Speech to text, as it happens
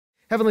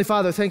Heavenly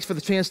Father, thanks for the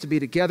chance to be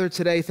together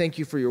today. Thank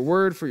you for your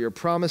word, for your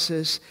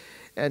promises.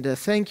 And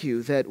thank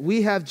you that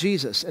we have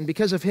Jesus. And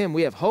because of him,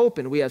 we have hope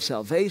and we have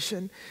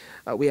salvation.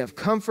 We have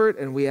comfort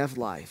and we have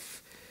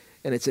life.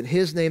 And it's in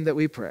his name that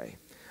we pray.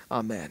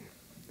 Amen.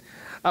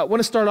 I want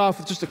to start off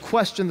with just a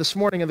question this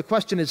morning. And the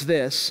question is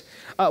this.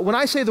 When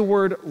I say the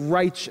word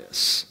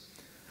righteous,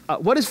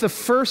 what is the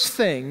first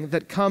thing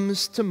that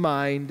comes to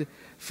mind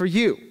for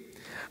you?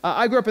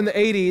 I grew up in the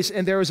 80s,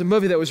 and there was a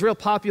movie that was real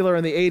popular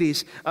in the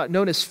 80s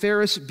known as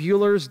Ferris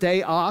Bueller's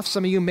Day Off.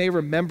 Some of you may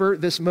remember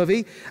this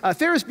movie.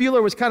 Ferris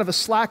Bueller was kind of a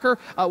slacker,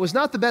 was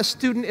not the best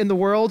student in the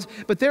world,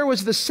 but there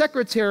was the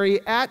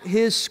secretary at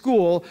his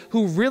school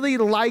who really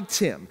liked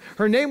him.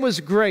 Her name was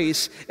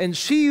Grace, and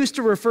she used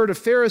to refer to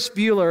Ferris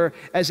Bueller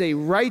as a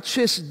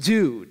righteous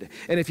dude.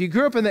 And if you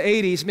grew up in the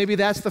 80s, maybe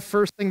that's the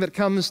first thing that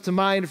comes to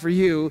mind for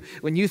you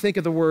when you think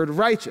of the word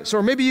righteous.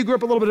 Or maybe you grew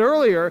up a little bit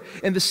earlier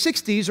in the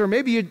 60s, or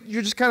maybe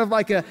you're just kind of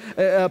like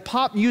a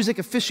pop music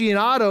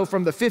aficionado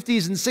from the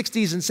 50s and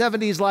 60s and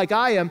 70s like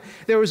I am.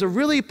 There was a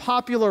really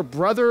popular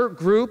brother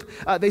group.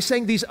 They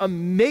sang these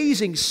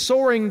amazing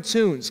soaring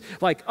tunes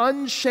like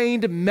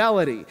Unchained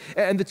Melody.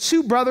 And the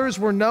two brothers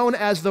were known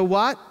as the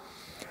what?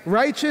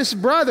 Righteous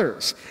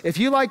Brothers. If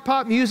you like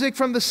pop music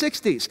from the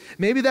 60s,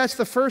 maybe that's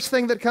the first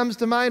thing that comes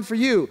to mind for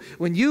you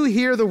when you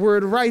hear the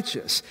word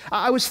righteous.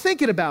 I was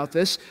thinking about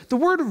this. The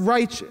word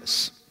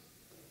righteous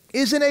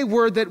isn't a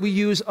word that we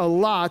use a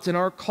lot in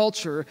our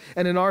culture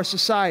and in our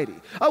society.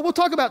 We'll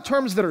talk about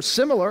terms that are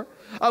similar.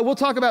 We'll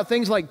talk about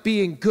things like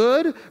being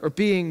good or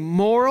being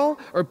moral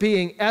or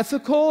being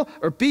ethical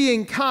or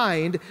being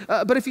kind.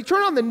 But if you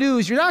turn on the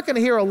news, you're not going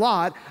to hear a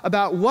lot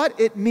about what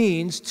it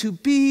means to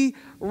be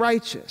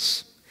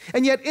righteous.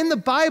 And yet in the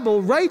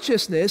Bible,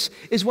 righteousness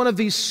is one of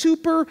these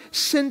super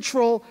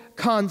central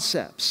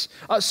concepts.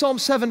 Psalm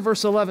 7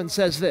 verse 11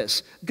 says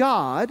this,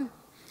 God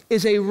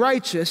is a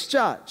righteous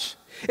judge.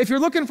 If you're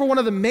looking for one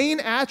of the main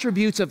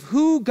attributes of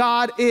who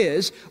God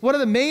is, one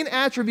of the main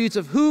attributes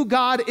of who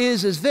God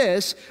is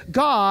this: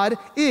 God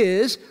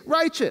is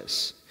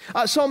righteous.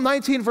 Psalm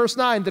 19 verse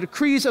 9, the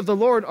decrees of the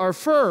Lord are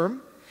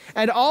firm,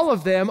 and all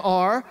of them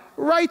are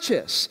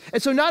righteous.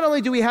 And so not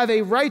only do we have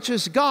a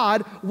righteous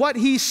God, what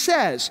he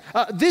says,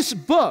 this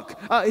book,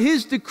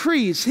 his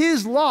decrees,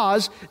 his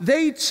laws,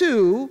 they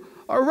too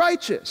are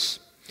righteous.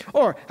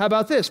 Or how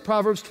about this?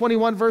 Proverbs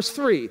 21 verse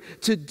 3.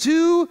 To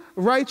do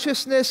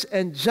righteousness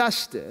and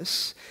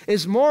justice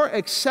is more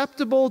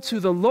acceptable to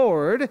the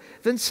Lord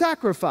than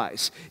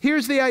sacrifice.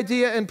 Here's the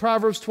idea in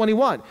Proverbs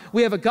 21.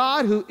 We have a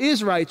God who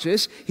is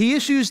righteous. He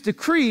issues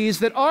decrees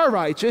that are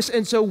righteous.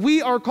 And so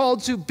we are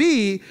called to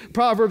be,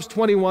 Proverbs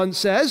 21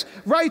 says,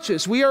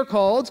 righteous. We are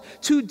called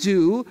to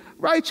do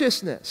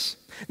righteousness.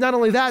 Not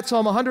only that,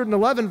 Psalm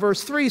 111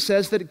 verse 3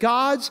 says that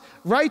God's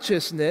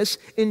righteousness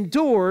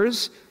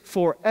endures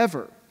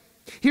forever.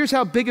 Here's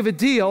how big of a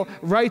deal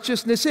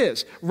righteousness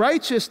is.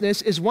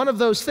 Righteousness is one of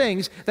those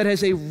things that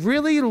has a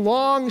really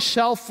long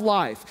shelf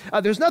life.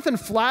 There's nothing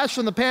flash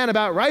in the pan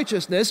about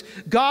righteousness.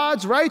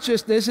 God's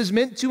righteousness is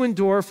meant to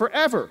endure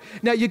forever.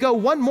 Now you go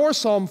one more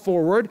psalm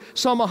forward,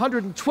 Psalm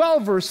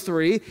 112 verse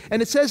 3,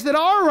 and it says that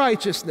our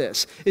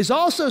righteousness is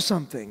also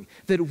something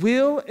that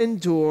will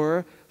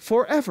endure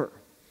forever.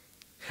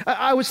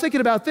 I was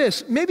thinking about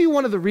this. Maybe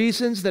one of the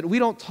reasons that we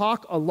don't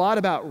talk a lot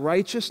about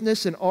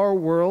righteousness in our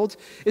world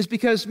is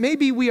because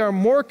maybe we are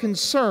more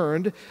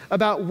concerned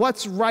about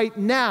what's right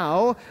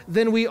now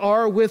than we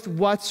are with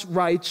what's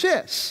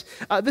righteous.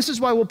 This is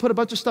why we'll put a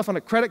bunch of stuff on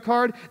a credit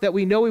card that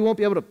we know we won't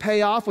be able to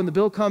pay off when the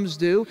bill comes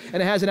due,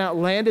 and it has an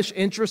outlandish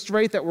interest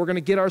rate that we're going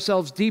to get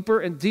ourselves deeper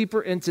and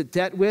deeper into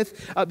debt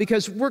with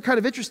because we're kind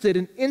of interested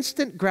in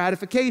instant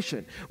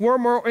gratification. We're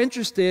more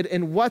interested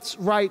in what's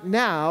right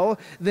now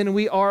than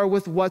we are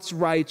with what's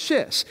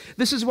righteous.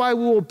 This is why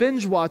we will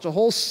binge watch a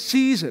whole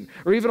season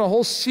or even a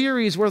whole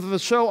series worth of a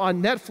show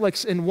on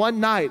Netflix in one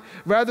night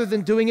rather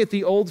than doing it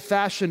the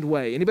old-fashioned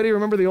way. Anybody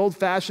remember the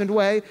old-fashioned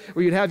way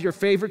where you'd have your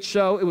favorite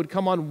show, it would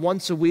come on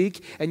once a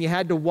week and you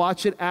had to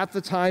watch it at the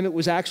time it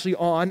was actually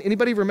on?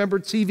 Anybody remember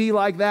TV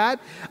like that?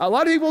 A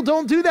lot of people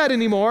don't do that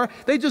anymore.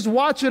 They just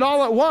watch it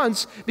all at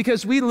once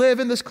because we live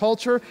in this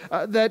culture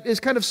that is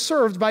kind of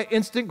served by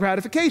instant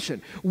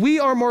gratification. We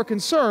are more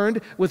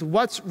concerned with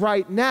what's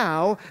right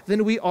now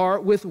than we are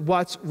with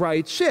what's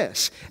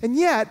righteous. And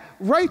yet,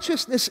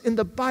 righteousness in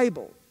the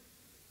Bible,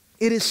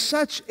 it is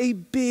such a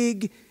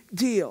big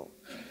deal.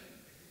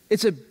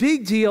 It's a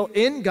big deal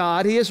in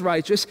God. He is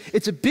righteous.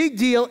 It's a big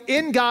deal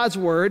in God's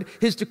word.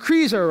 His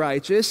decrees are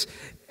righteous.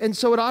 And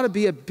so it ought to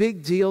be a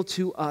big deal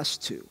to us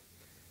too.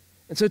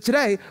 And so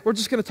today, we're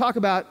just going to talk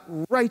about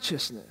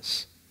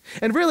righteousness.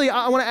 And really,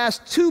 I want to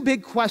ask two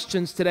big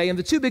questions today. And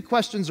the two big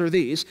questions are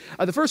these.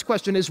 The first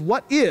question is,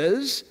 what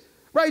is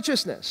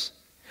righteousness?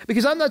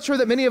 Because I'm not sure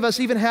that many of us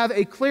even have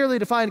a clearly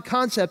defined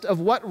concept of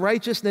what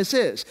righteousness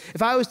is.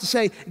 If I was to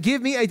say,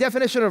 give me a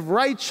definition of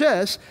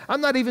righteous, I'm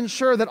not even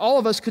sure that all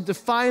of us could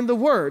define the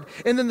word.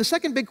 And then the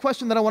second big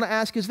question that I want to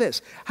ask is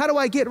this: how do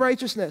I get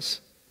righteousness?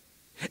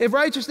 If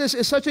righteousness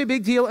is such a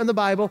big deal in the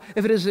Bible,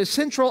 if it is a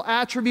central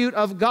attribute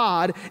of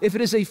God, if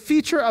it is a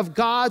feature of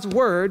God's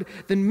word,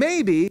 then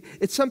maybe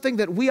it's something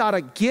that we ought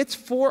to get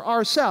for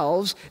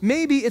ourselves.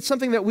 Maybe it's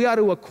something that we ought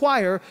to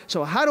acquire.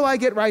 So how do I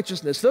get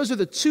righteousness? Those are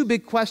the two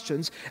big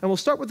questions. And we'll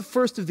start with the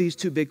first of these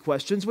two big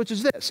questions, which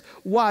is this: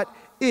 what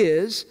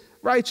is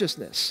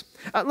righteousness?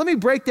 Let me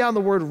break down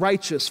the word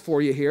righteous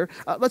for you here.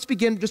 Let's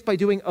begin just by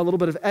doing a little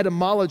bit of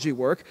etymology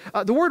work.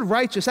 The word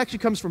righteous actually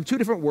comes from two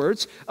different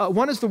words.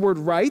 One is the word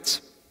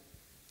right,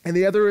 and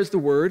the other is the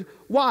word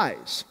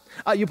wise.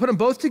 You put them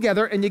both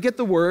together and you get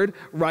the word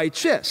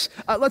righteous.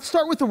 Let's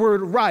start with the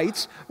word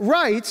right.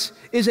 Right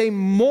is a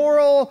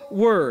moral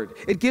word.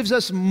 It gives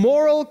us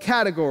moral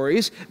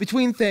categories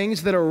between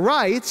things that are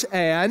right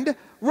and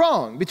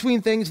wrong,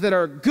 between things that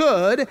are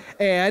good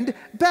and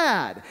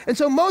bad. And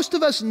so most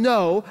of us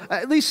know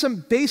at least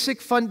some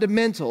basic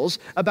fundamentals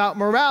about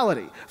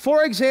morality.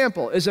 For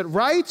example, is it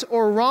right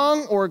or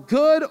wrong or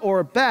good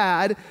or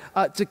bad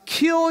to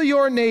kill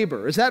your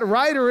neighbor? Is that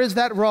right or is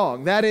that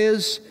wrong? That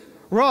is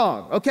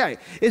wrong. Okay.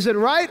 Is it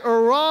right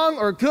or wrong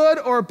or good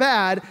or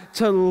bad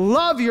to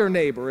love your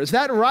neighbor? Is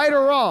that right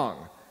or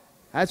wrong?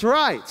 That's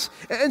right.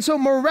 And so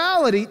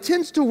morality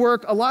tends to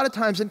work a lot of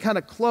times in kind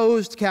of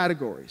closed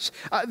categories.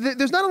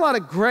 There's not a lot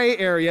of gray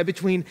area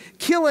between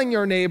killing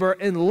your neighbor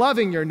and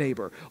loving your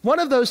neighbor. One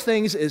of those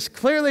things is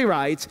clearly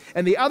right,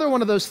 and the other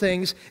one of those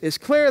things is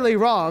clearly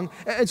wrong.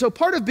 And so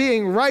part of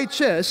being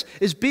righteous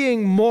is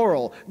being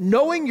moral,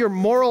 knowing your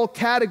moral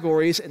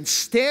categories and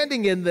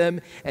standing in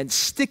them and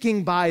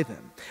sticking by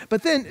them.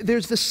 But then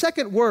there's the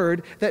second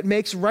word that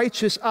makes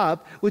righteous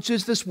up, which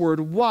is this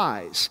word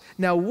wise.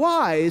 Now,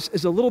 wise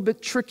is a little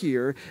bit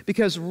trickier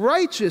because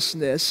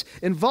righteousness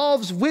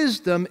involves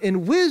wisdom,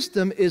 and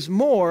wisdom is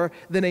more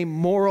than a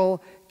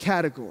moral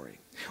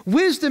category.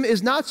 Wisdom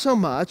is not so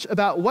much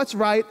about what's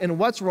right and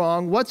what's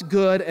wrong, what's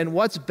good and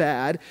what's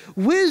bad.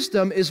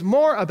 Wisdom is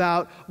more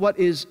about what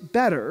is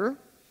better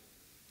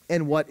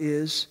and what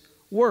is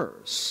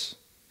worse.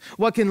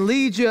 What can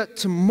lead you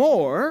to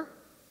more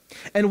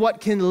and what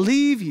can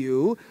leave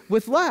you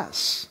with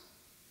less.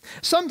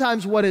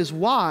 Sometimes what is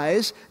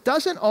wise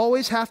doesn't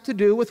always have to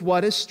do with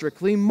what is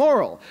strictly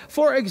moral.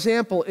 For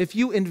example, if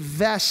you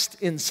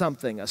invest in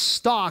something, a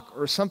stock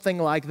or something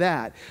like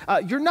that,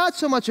 you're not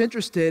so much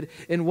interested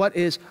in what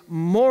is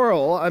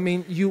moral. I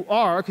mean, you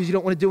are, because you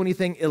don't want to do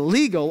anything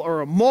illegal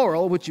or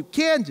immoral, which you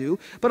can do,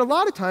 but a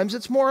lot of times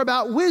it's more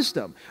about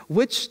wisdom.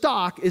 Which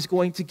stock is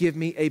going to give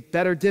me a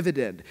better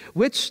dividend?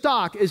 Which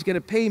stock is going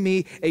to pay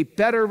me a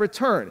better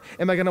return?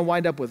 Am I going to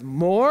wind up with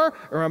more,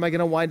 or am I going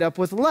to wind up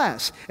with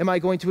less? Am I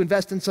going to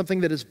invest in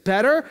something that is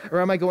better, or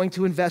am I going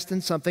to invest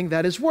in something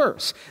that is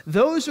worse?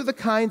 Those are the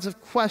kinds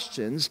of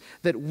questions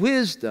that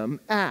wisdom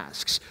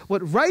asks.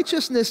 What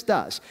righteousness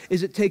does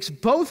is it takes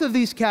both of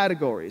these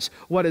categories,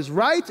 what is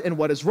right and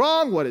what is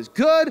wrong, what is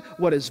good,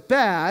 what is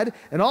bad,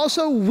 and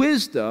also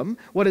wisdom,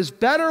 what is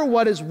better,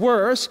 what is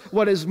worse,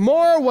 what is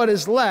more, what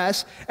is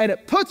less, and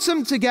it puts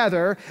them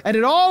together, and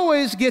it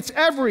always gets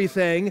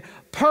everything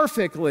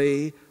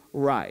perfectly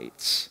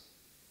right.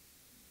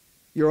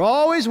 You're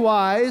always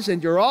wise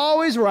and you're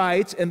always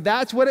right, and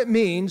that's what it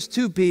means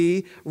to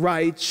be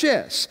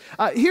righteous.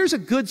 Here's a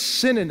good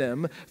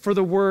synonym for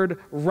the word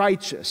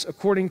righteous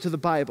according to the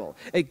Bible.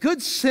 A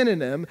good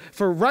synonym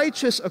for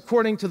righteous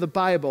according to the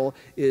Bible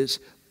is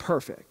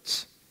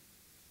perfect.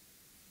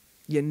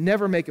 You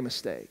never make a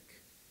mistake.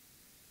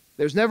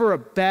 There's never a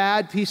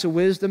bad piece of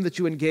wisdom that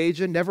you engage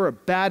in, never a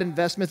bad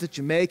investment that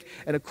you make,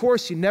 and of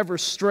course you never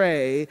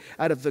stray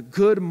out of the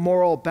good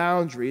moral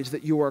boundaries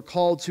that you are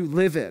called to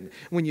live in.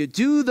 When you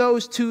do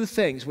those two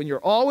things, when you're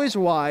always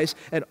wise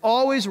and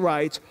always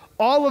right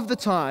all of the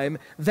time,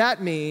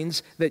 that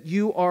means that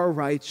you are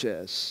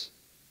righteous.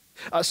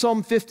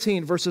 Psalm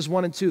 15, verses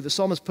 1 and 2, the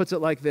psalmist puts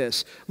it like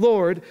this: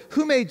 Lord,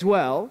 who may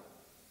dwell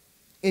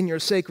in your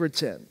sacred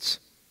tents?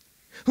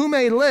 Who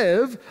may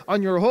live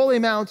on your holy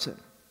mountain?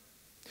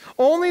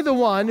 Only the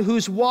one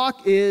whose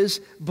walk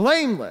is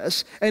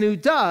blameless and who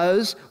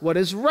does what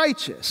is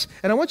righteous.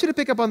 And I want you to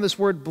pick up on this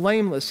word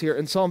blameless here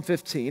in Psalm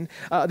 15.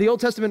 The Old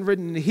Testament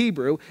written in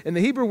Hebrew, and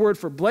the Hebrew word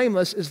for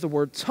blameless is the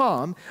word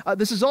tam.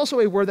 This is also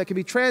a word that can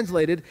be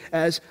translated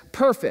as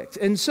perfect.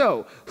 And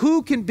so,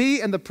 who can be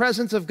in the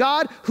presence of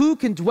God? Who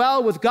can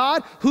dwell with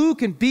God? Who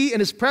can be in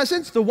his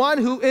presence? The one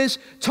who is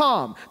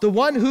tam, the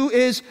one who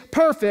is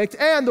perfect,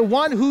 and the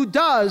one who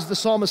does, the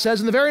psalmist says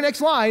in the very next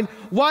line,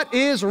 what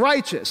is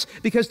righteous.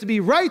 Because to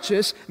be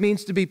righteous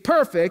means to be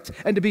perfect,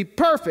 and to be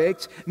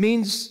perfect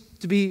means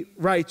to be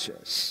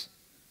righteous.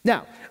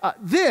 Now,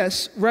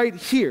 this right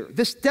here,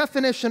 this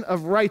definition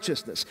of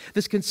righteousness,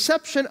 this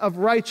conception of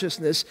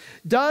righteousness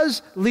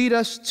does lead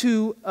us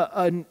to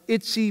an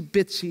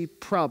itsy-bitsy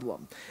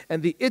problem.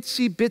 And the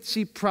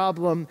itsy-bitsy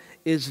problem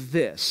is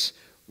this: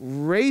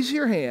 raise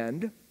your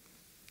hand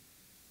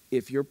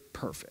if you're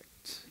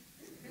perfect.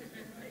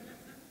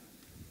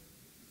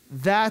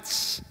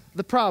 That's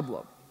the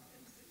problem.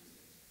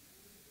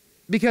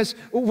 Because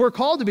we're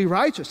called to be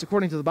righteous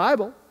according to the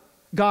Bible.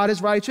 God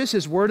is righteous,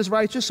 His word is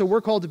righteous, so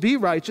we're called to be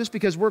righteous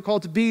because we're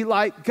called to be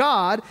like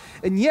God,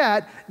 and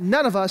yet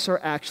none of us are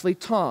actually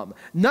Tom.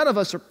 None of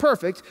us are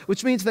perfect,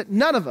 which means that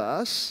none of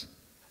us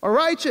are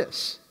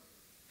righteous.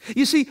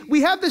 You see,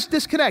 we have this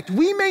disconnect.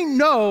 We may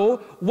know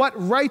what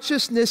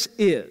righteousness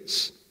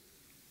is,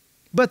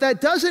 but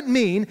that doesn't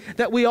mean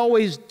that we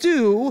always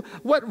do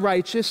what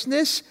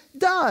righteousness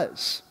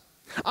does.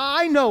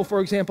 I know, for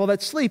example,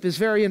 that sleep is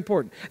very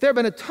important. There have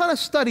been a ton of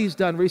studies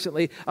done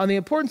recently on the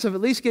importance of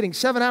at least getting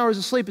 7 hours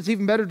of sleep. It's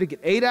even better to get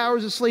 8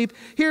 hours of sleep.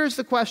 Here's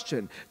the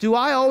question. Do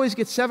I always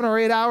get 7 or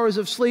 8 hours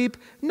of sleep?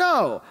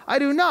 No, I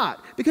do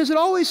not, because it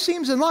always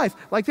seems in life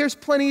like there's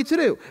plenty to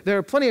do. There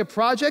are plenty of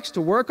projects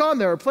to work on.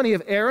 There are plenty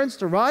of errands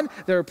to run.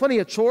 There are plenty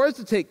of chores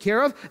to take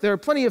care of. There are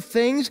plenty of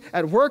things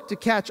at work to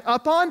catch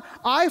up on.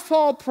 I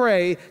fall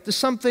prey to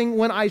something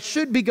when I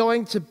should be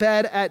going to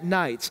bed at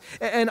night,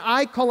 and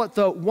I call it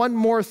the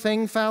one more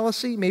thing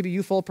fallacy. Maybe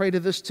you fall prey to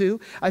this too.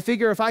 I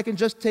figure if I can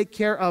just take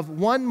care of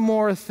one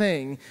more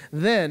thing,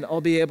 then I'll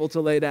be able to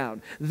lay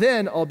down.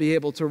 Then I'll be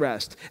able to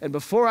rest. And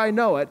before I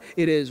know it,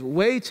 it is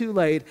way too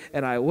late,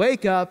 and I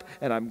wake up,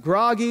 and I'm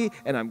groggy,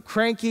 and I'm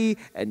cranky,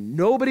 and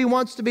nobody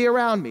wants to be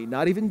around me.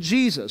 Not even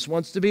Jesus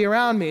wants to be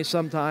around me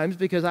sometimes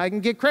because I can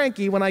get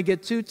cranky when I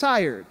get too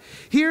tired.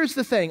 Here's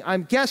the thing.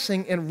 I'm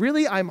guessing, and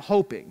really I'm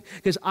hoping,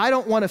 because I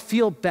don't want to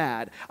feel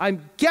bad,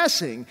 I'm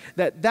guessing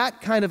that that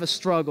kind of a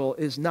struggle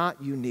is not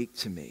unique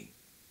to me.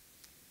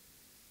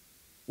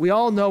 We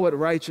all know what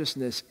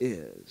righteousness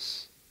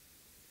is,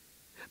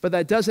 but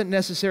that doesn't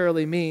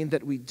necessarily mean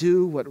that we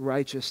do what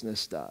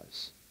righteousness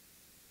does.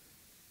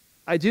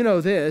 I do know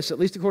this, at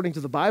least according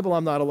to the Bible,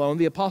 I'm not alone.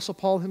 The Apostle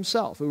Paul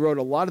himself, who wrote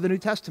a lot of the New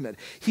Testament,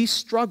 he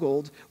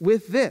struggled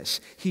with this.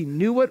 He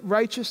knew what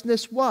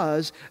righteousness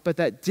was, but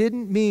that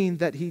didn't mean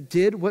that he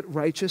did what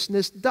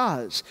righteousness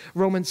does.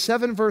 Romans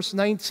 7, verse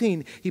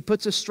 19, he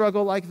puts a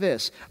struggle like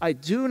this. I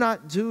do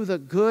not do the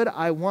good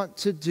I want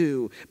to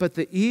do, but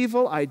the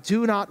evil I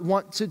do not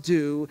want to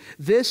do,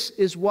 this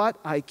is what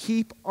I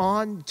keep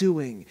on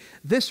doing.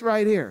 This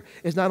right here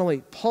is not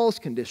only Paul's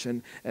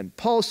condition and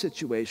Paul's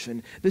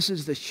situation, this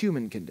is the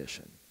human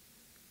condition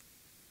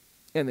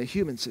and the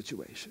human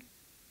situation.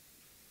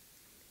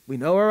 We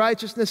know what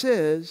righteousness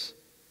is,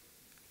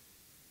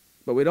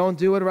 but we don't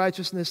do what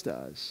righteousness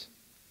does.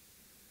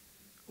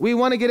 We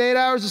want to get 8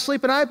 hours of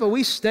sleep a night, but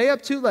we stay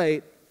up too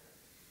late.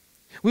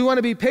 We want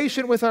to be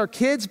patient with our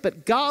kids,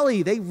 but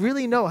golly, they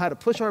really know how to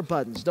push our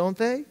buttons, don't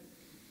they?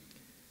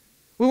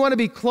 We want to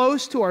be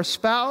close to our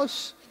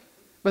spouse,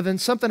 but then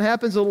something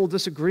happens, a little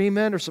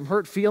disagreement or some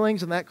hurt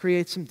feelings, and that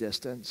creates some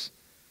distance.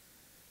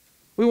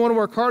 We want to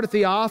work hard at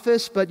the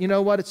office, but you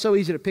know what? It's so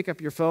easy to pick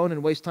up your phone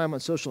and waste time on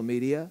social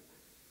media.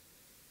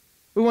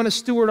 We want to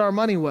steward our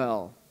money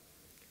well,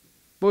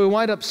 but we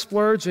wind up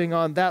splurging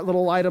on that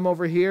little item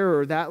over here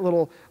or that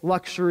little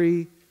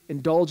luxury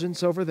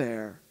indulgence over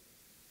there.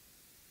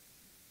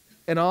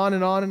 And on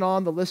and on and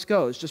on the list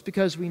goes. Just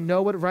because we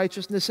know what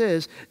righteousness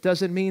is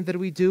doesn't mean that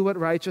we do what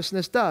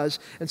righteousness does.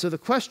 And so the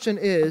question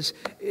is,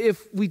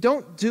 if we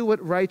don't do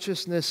what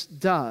righteousness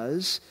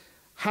does,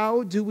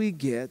 how do we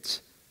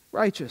get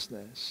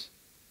righteousness?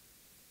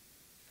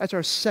 That's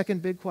our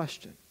second big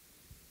question.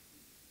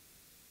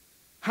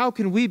 How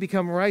can we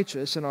become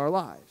righteous in our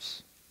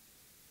lives?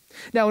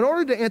 Now, in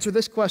order to answer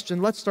this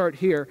question, let's start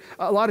here.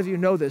 A lot of you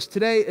know this.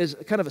 Today is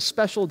kind of a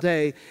special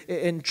day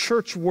in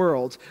church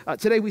world.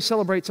 Today we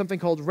celebrate something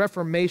called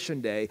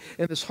Reformation Day,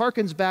 and this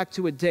harkens back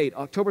to a date,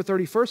 October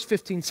 31st,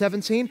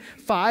 1517,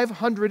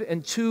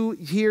 502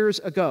 years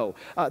ago.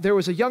 There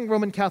was a young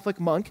Roman Catholic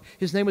monk.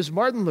 His name was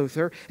Martin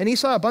Luther, and he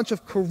saw a bunch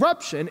of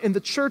corruption in the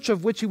church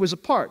of which he was a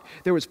part.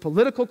 There was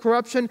political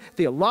corruption,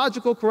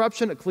 theological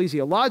corruption,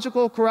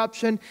 ecclesiological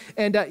corruption,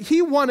 and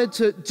he wanted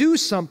to do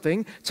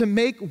something to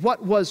make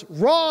what was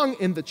wrong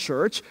in the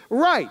church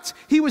right.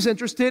 He was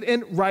interested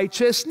in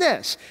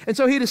righteousness. And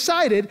so he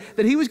decided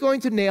that he was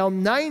going to nail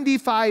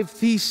 95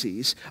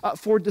 theses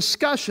for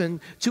discussion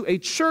to a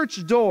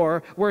church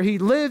door where he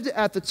lived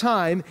at the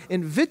time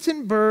in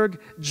Wittenberg,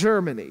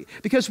 Germany.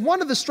 Because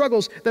one of the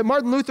struggles that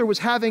Martin Luther was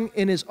having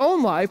in his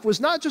own life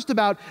was not just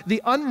about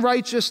the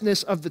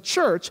unrighteousness of the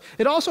church,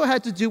 it also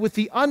had to do with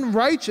the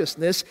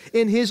unrighteousness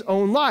in his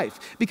own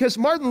life. Because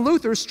Martin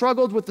Luther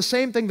struggled with the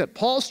same thing that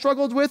Paul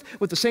struggled with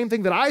the same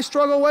thing that I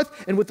struggle with,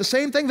 and with the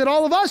same thing that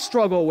all of us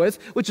struggle with,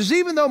 which is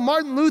even though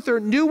Martin Luther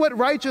knew what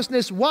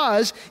righteousness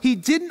was, he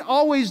didn't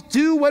always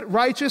do what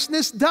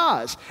righteousness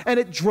does, and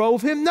it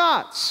drove him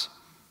nuts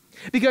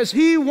because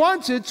he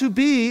wanted to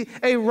be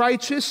a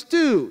righteous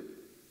dude.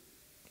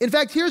 In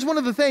fact, here's one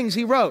of the things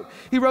he wrote.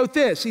 He wrote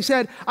this. He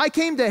said, I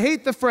came to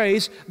hate the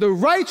phrase, the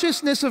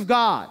righteousness of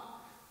God.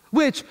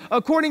 which,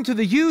 according to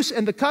the use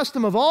and the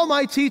custom of all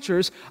my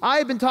teachers, I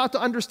have been taught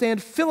to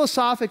understand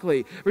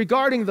philosophically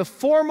regarding the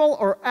formal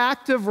or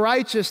active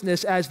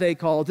righteousness, as they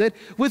called it,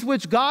 with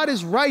which God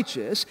is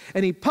righteous,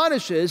 and he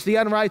punishes the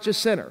unrighteous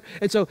sinner.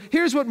 And so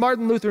here's what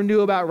Martin Luther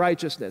knew about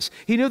righteousness.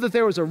 He knew that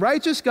there was a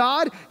righteous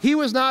God, he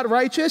was not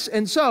righteous,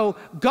 and so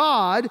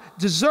God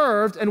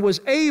deserved and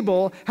was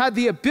able, had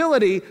the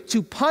ability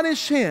to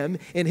punish him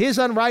in his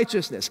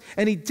unrighteousness.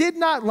 And he did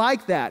not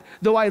like that.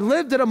 Though I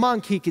lived as a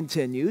monk, he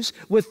continues,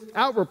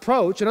 without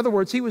reproach, in other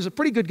words, he was a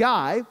pretty good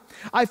guy,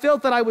 I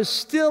felt that I was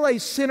still a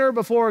sinner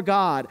before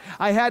God.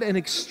 I had an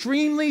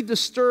extremely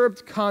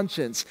disturbed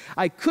conscience.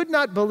 I could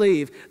not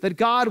believe that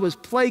God was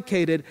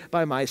placated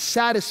by my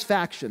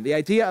satisfaction. The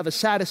idea of a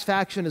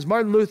satisfaction is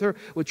Martin Luther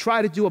would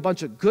try to do a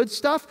bunch of good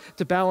stuff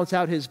to balance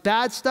out his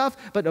bad stuff,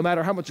 but no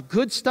matter how much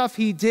good stuff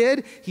he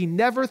did, he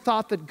never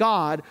thought that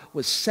God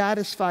was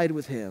satisfied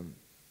with him.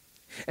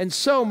 And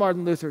so,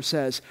 Martin Luther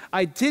says,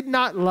 I did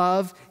not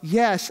love,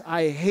 yes,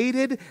 I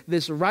hated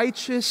this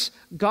righteous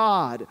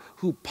God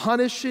who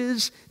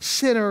punishes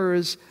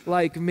sinners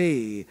like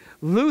me.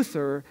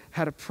 Luther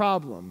had a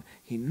problem.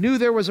 He knew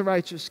there was a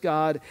righteous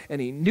God,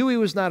 and he knew he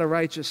was not a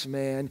righteous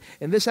man,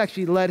 and this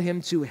actually led him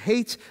to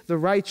hate the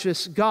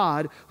righteous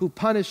God who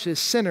punishes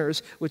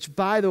sinners, which,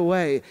 by the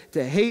way,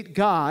 to hate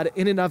God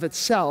in and of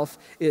itself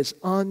is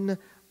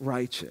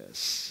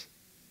unrighteous.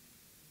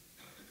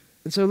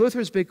 And so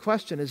Luther's big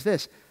question is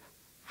this: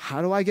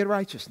 how do I get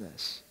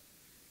righteousness?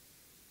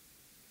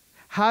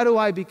 How do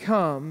I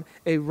become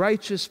a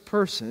righteous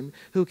person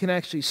who can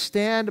actually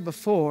stand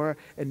before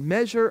and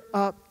measure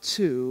up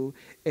to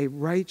a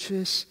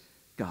righteous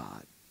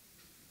God?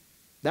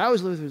 That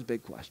was Luther's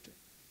big question.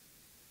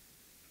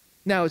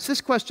 Now, it's this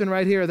question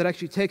right here that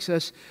actually takes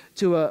us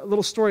to a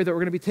little story that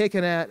we're going to be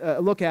taking a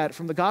look at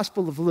from the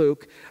Gospel of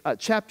Luke,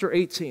 chapter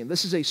 18.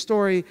 This is a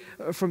story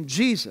from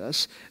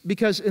Jesus,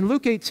 because in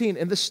Luke 18,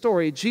 in this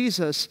story,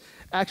 Jesus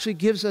actually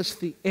gives us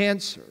the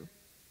answer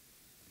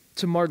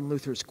to Martin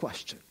Luther's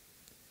question.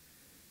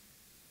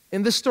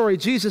 In this story,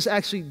 Jesus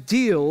actually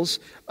deals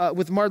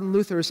with Martin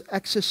Luther's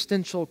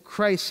existential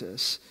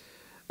crisis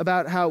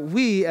about how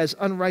we as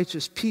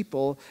unrighteous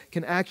people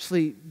can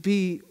actually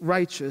be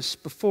righteous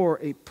before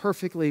a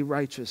perfectly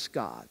righteous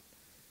God.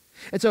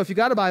 And so if you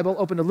got a Bible,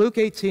 open to Luke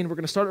 18. We're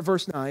going to start at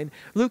verse 9.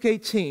 Luke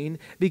 18,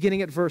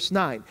 beginning at verse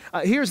 9.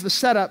 Here's the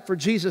setup for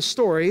Jesus'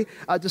 story.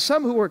 To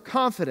some who were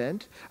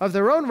confident of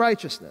their own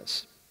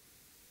righteousness,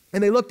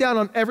 and they looked down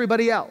on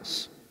everybody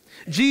else,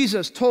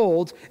 Jesus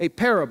told a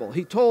parable.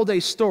 He told a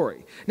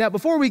story. Now,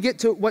 before we get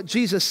to what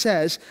Jesus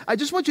says, I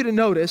just want you to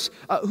notice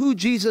who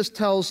Jesus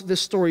tells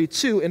this story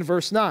to in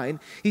verse 9.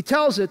 He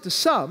tells it to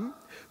some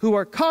who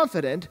are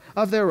confident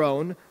of their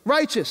own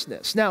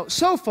righteousness. Now,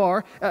 so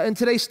far in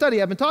today's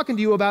study, I've been talking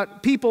to you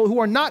about people who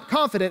are not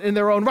confident in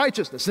their own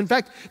righteousness. In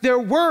fact, they're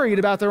worried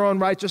about their own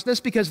righteousness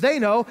because they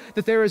know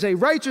that there is a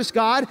righteous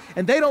God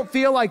and they don't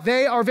feel like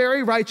they are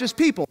very righteous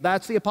people.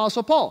 That's the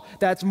Apostle Paul.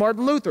 That's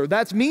Martin Luther.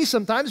 That's me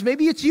sometimes.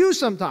 Maybe it's you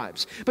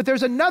sometimes. But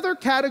there's another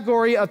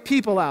category of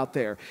people out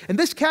there. And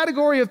this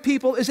category of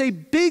people is a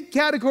big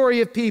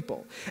category of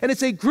people. And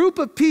it's a group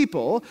of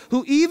people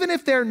who, even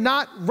if they're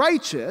not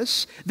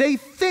righteous, they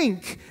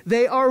think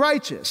they are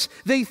righteous.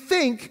 They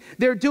think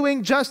they're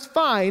doing just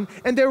fine,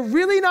 and they're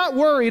really not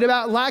worried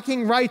about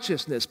lacking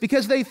righteousness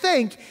because they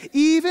think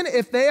even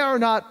if they are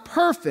not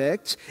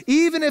perfect,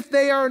 even if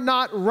they are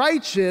not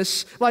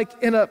righteous,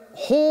 like in a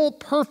whole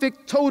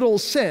perfect total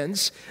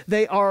sense,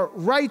 they are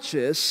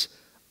righteous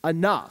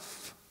enough.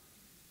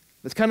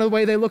 That's kind of the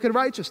way they look at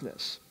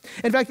righteousness.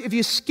 In fact, if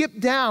you skip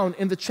down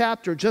in the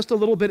chapter just a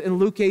little bit in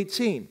Luke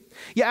 18,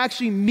 you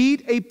actually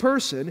meet a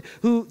person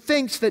who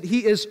thinks that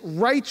he is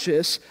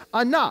righteous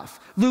enough.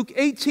 Luke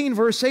 18,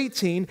 verse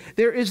 18,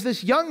 there is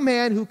this young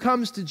man who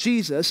comes to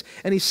Jesus,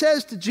 and he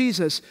says to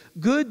Jesus,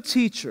 "Good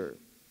teacher,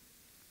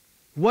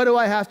 what do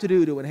I have to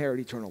do to inherit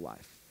eternal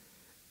life?"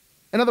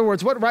 In other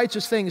words, what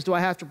righteous things do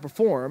I have to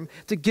perform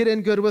to get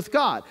in good with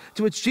God?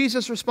 To which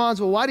Jesus responds,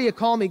 "Well, why do you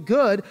call me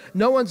good?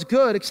 No one's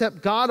good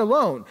except God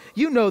alone.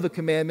 You know the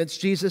commandments,"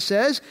 Jesus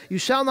says. "You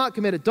shall not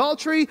commit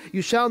adultery.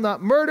 You shall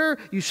not murder.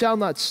 You shall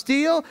not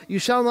steal. You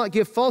shall not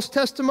give false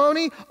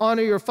testimony.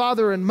 Honor your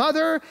father and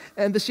mother."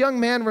 And this young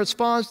man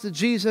responds to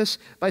Jesus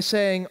by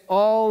saying,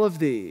 "All of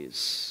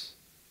these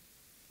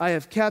I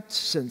have kept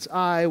since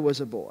I was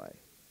a boy."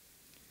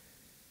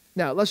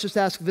 Now, let's just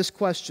ask this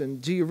question.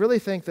 Do you really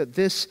think that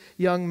this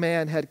young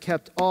man had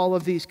kept all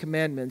of these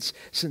commandments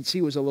since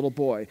he was a little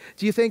boy?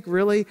 Do you think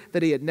really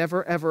that he had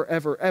never, ever,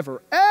 ever,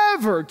 ever,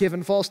 ever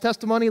given false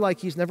testimony, like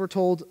he's never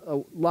told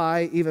a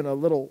lie, even a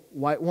little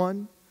white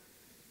one?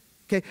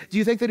 Okay. Do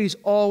you think that he's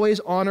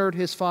always honored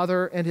his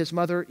father and his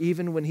mother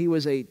even when he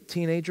was a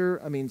teenager?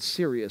 I mean,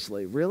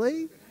 seriously,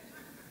 really?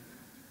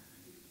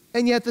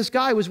 And yet this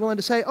guy was willing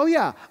to say, "Oh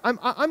yeah,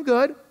 I'm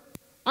good.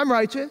 I'm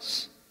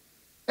righteous."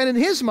 And in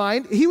his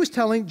mind, he was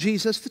telling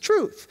Jesus the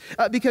truth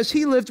because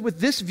he lived with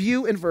this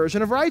view and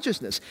version of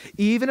righteousness.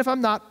 Even if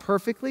I'm not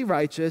perfectly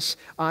righteous,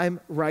 I'm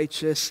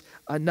righteous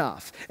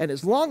enough. And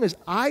as long as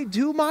I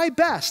do my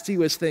best, he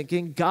was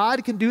thinking,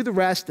 God can do the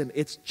rest and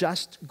it's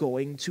just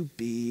going to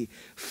be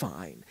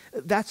fine.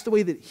 That's the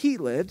way that he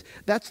lived.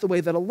 That's the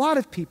way that a lot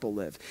of people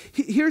live.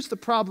 Here's the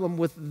problem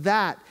with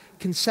that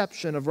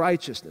conception of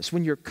righteousness.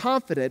 When you're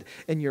confident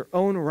in your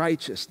own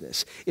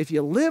righteousness, if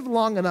you live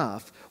long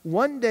enough,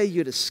 one day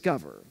you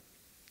discover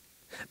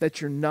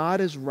that you're not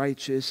as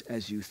righteous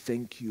as you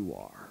think you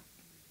are.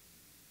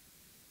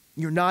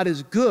 You're not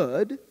as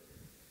good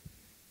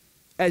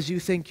as you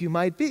think you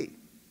might be.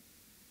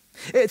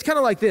 It's kind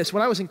of like this.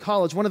 When I was in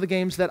college, one of the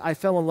games that I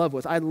fell in love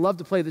with, I love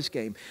to play this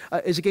game,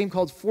 is a game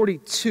called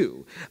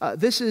 42.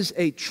 This is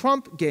a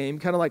trump game,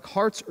 kind of like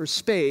hearts or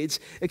spades,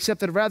 except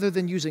that rather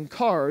than using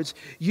cards,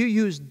 you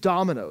use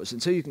dominoes.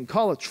 And so you can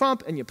call a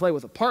trump and you play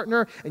with a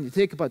partner and you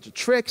take a bunch of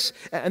tricks.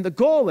 And the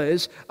goal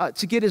is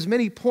to get as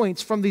many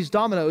points from these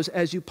dominoes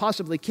as you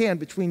possibly can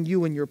between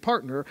you and your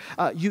partner.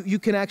 You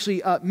can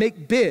actually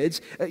make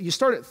bids. You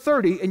start at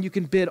 30 and you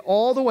can bid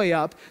all the way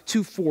up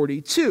to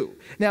 42.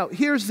 Now,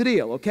 here's the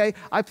deal, okay?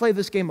 I played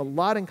this game a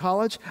lot in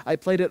college. I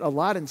played it a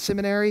lot in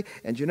seminary.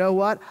 And you know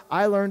what?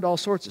 I learned all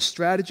sorts of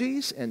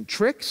strategies and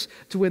tricks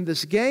to win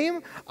this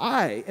game.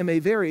 I am a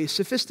very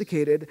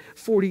sophisticated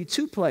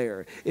 42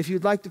 player. If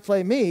you'd like to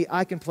play me,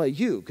 I can play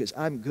you because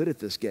I'm good at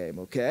this game,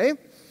 okay?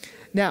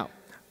 Now,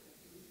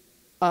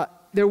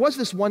 there was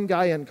this one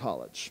guy in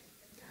college.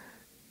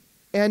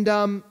 And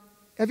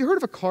have you heard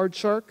of a card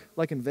shark,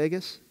 like in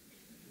Vegas?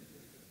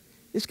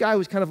 This guy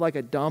was kind of like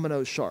a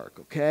domino shark,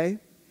 okay?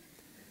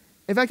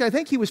 In fact, I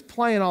think he was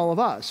playing all of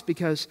us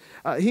because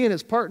he and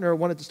his partner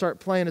wanted to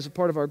start playing as a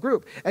part of our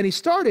group. And he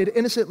started,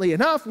 innocently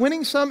enough,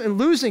 winning some and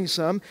losing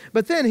some.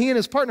 But then he and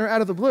his partner,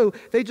 out of the blue,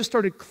 they just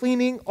started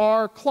cleaning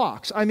our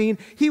clocks. I mean,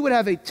 he would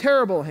have a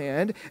terrible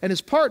hand, and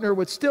his partner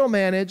would still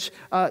manage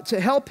to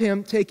help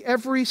him take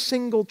every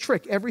single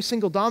trick, every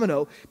single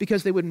domino,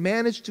 because they would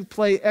manage to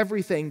play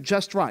everything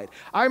just right.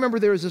 I remember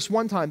there was this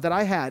one time that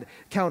I had,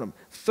 count them,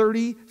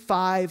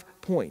 35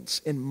 points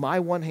in my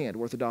one hand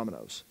worth of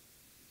dominoes.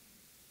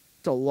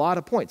 It's a lot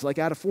of points. Like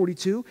out of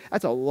 42,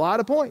 that's a lot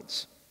of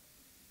points.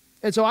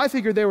 And so I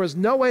figured there was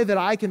no way that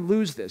I can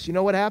lose this. You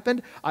know what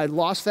happened? I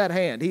lost that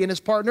hand. He and his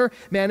partner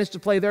managed to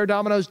play their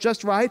dominoes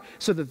just right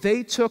so that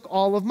they took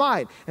all of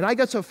mine. And I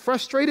got so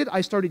frustrated,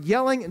 I started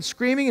yelling and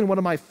screaming in one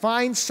of my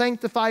fine,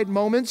 sanctified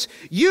moments,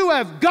 "You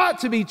have got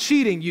to be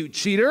cheating, you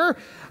cheater."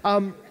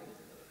 Now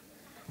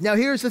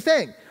here's the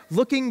thing.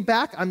 Looking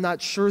back, I'm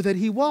not sure that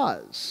he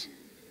was.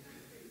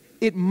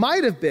 It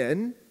might have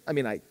been, I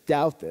mean, I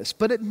doubt this,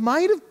 but it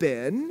might have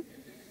been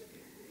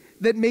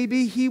that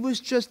maybe he was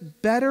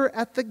just better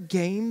at the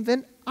game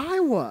than I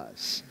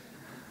was.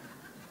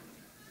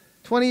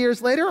 20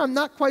 years later, I'm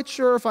not quite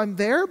sure if I'm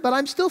there, but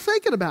I'm still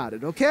thinking about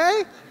it,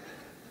 okay?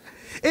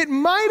 It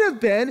might have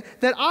been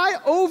that I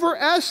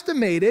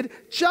overestimated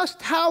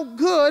just how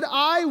good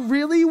I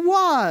really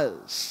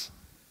was.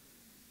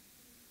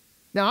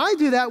 Now, I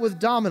do that with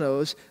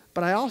dominoes,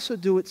 but I also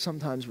do it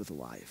sometimes with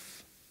life.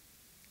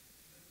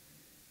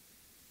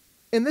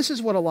 And this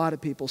is what a lot of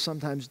people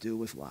sometimes do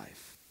with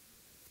life.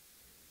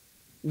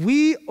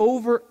 We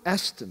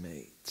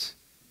overestimate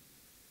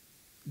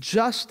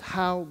just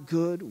how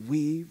good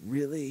we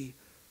really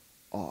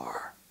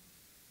are.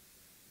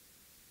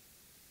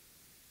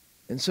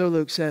 And so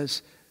Luke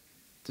says,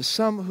 to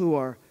some who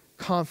are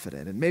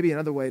confident, and maybe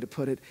another way to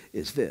put it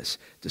is this,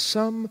 to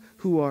some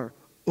who are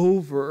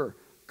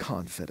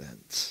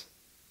overconfident.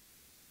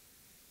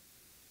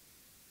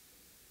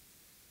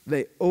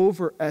 They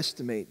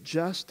overestimate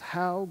just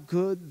how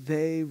good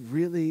they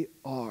really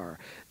are.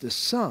 To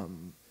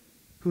some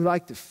who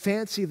like to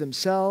fancy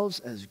themselves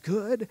as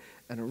good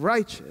and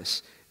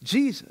righteous,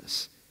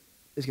 Jesus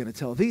is going to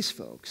tell these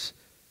folks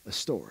a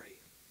story.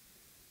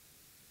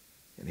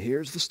 And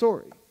here's the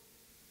story.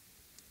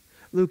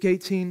 Luke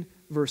 18,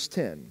 verse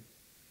 10.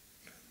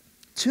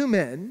 2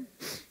 men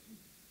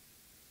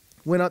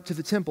went up to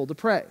the temple to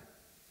pray.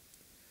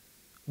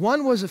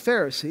 One was a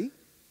Pharisee,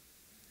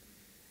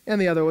 and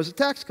the other was a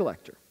tax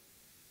collector.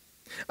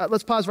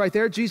 Let's pause right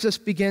there. Jesus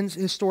begins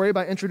his story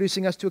by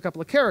introducing us to a couple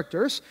of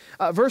characters.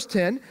 Verse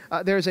 10,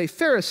 there's a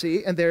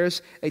Pharisee and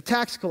there's a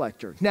tax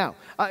collector. Now,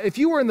 if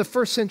you were in the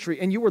first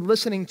century and you were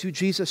listening to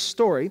Jesus'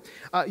 story,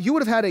 you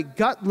would have had a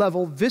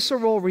gut-level,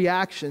 visceral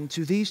reaction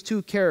to these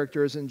two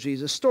characters in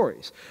Jesus'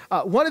 stories.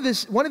 One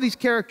of these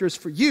characters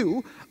for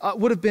you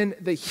would have been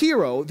the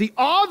hero, the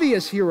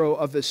obvious hero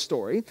of this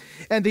story,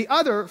 and the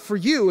other for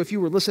you, if you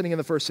were listening in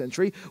the first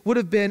century, would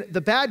have been the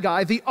bad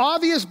guy, the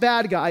obvious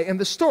bad guy in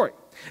the story.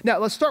 Now,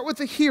 let's start with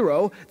the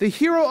hero. The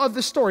hero of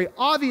the story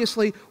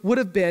obviously would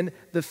have been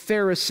the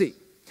Pharisee.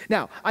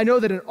 Now, I know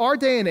that in our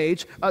day and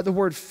age, the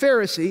word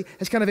Pharisee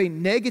has kind of a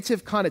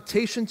negative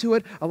connotation to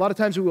it. A lot of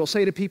times we will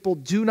say to people,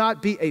 do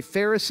not be a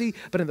Pharisee.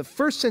 But in the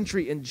first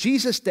century, in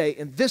Jesus' day,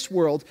 in this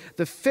world,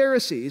 the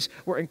Pharisees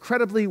were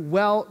incredibly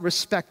well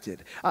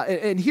respected.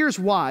 And here's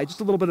why,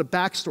 just a little bit of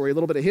backstory, a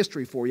little bit of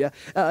history for you.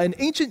 In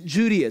ancient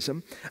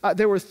Judaism,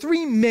 there were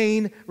three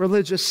main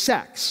religious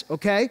sects,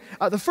 okay?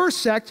 The first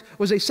sect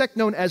was a sect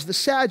known as the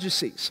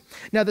Sadducees.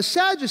 Now, the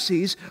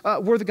Sadducees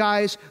were the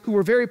guys who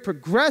were very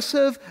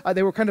progressive.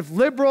 They were kind of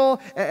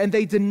liberal, and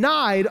they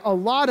denied a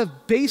lot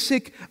of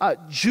basic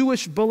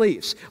Jewish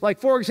beliefs. Like,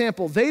 for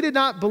example, they did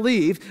not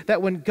believe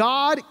that when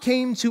God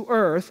came to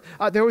earth,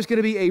 there was going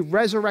to be a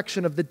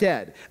resurrection of the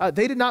dead.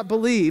 They did not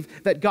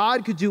believe that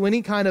God could do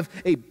any kind of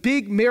a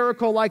big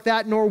miracle like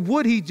that, nor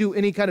would he do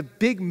any kind of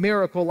big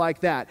miracle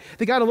like that.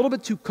 They got a little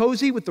bit too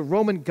cozy with the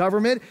Roman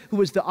government, who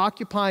was the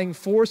occupying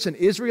force in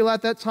Israel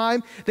at that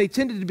time. They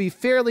tended to be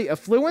fairly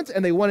affluent,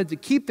 and they wanted to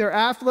keep their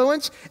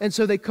affluence, and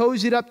so they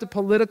cozied up to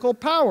political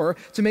power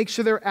to make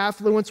sure their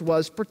affluence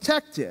was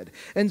protected.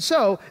 And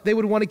so they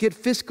would want to get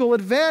fiscal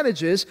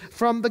advantages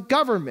from the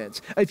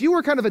government. If you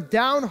were kind of a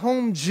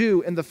down-home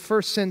Jew in the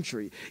first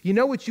century, you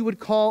know what you would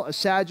call a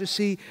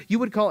Sadducee? You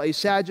would call a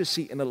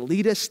Sadducee an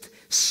elitist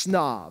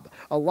snob.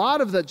 A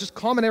lot of the just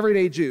common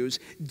everyday Jews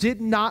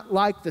did not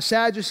like the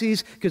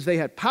Sadducees because they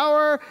had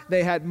power,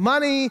 they had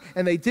money,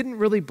 and they didn't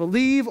really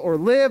believe or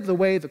live the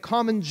way the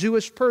common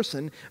Jewish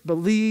person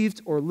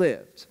believed or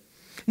lived.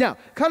 Now,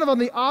 kind of on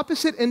the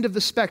opposite end of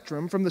the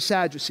spectrum from the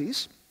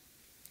Sadducees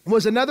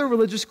was another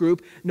religious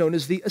group known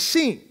as the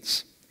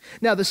Essenes.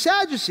 Now, the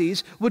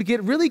Sadducees would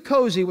get really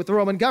cozy with the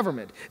Roman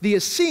government. The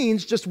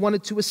Essenes just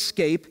wanted to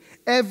escape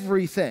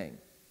everything.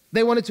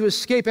 They wanted to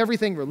escape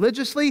everything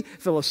religiously,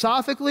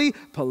 philosophically,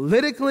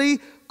 politically,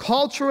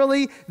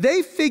 culturally.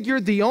 They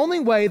figured the only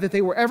way that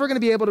they were ever going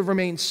to be able to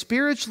remain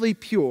spiritually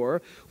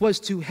pure was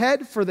to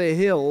head for the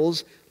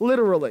hills,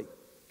 literally.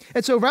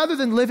 And so rather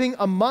than living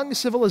among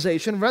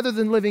civilization, rather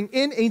than living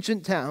in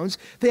ancient towns,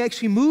 they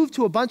actually moved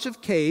to a bunch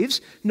of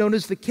caves known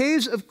as the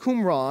Caves of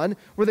Qumran,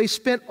 where they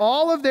spent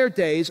all of their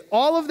days,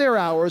 all of their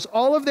hours,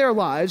 all of their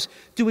lives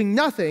doing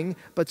nothing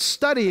but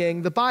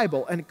studying the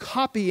Bible and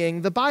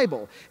copying the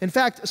Bible. In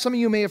fact, some of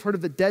you may have heard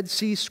of the Dead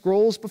Sea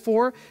Scrolls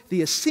before.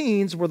 The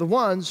Essenes were the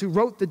ones who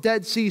wrote the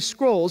Dead Sea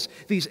Scrolls,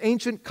 these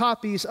ancient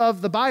copies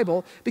of the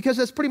Bible, because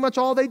that's pretty much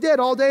all they did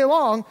all day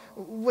long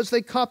was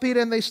they copied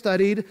and they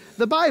studied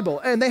the Bible.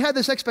 And they had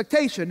this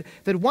expectation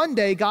that one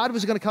day God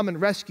was going to come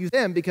and rescue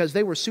them because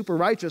they were super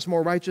righteous,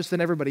 more righteous than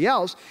everybody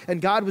else,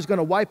 and God was going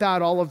to wipe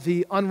out all of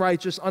the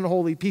unrighteous,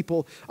 unholy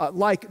people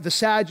like the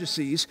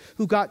Sadducees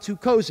who got too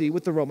cozy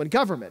with the Roman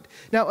government.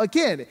 Now,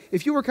 again,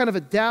 if you were kind of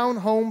a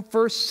down-home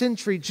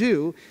first-century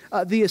Jew,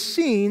 the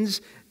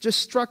Essenes just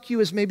struck you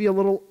as maybe a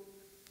little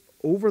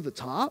over the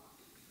top,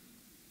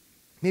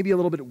 maybe a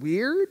little bit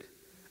weird.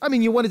 I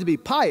mean, you wanted to be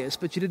pious,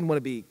 but you didn't want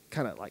to be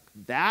kind of like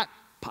that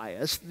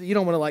pious. You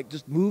don't want to like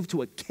just move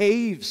to a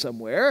cave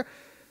somewhere.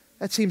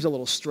 That seems a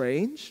little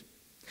strange.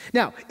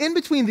 Now, in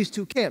between these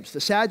two camps, the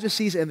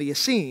Sadducees and the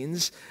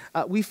Essenes,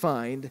 we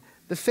find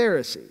the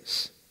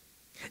Pharisees.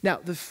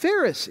 Now, the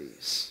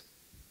Pharisees,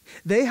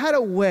 they had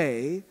a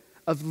way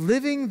of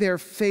living their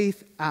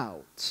faith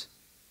out.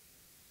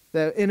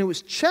 And it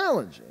was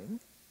challenging,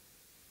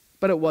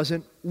 but it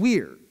wasn't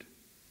weird.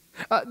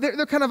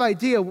 Their kind of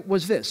idea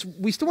was this: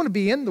 we still want to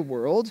be in the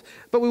world,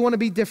 but we want to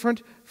be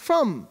different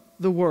from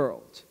the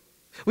world.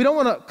 We don't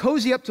want to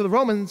cozy up to the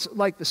Romans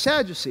like the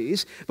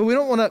Sadducees, but we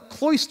don't want to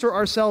cloister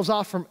ourselves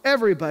off from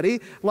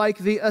everybody like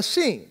the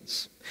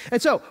Essenes.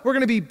 And so we're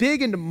going to be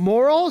big into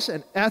morals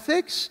and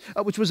ethics,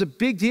 which was a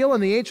big deal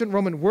in the ancient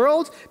Roman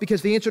world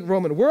because the ancient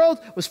Roman world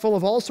was full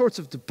of all sorts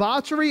of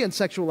debauchery and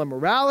sexual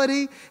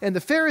immorality, and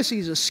the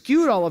Pharisees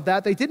eschewed all of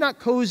that. They did not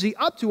cozy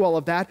up to all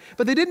of that,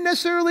 but they didn't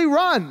necessarily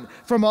run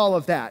from all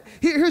of that.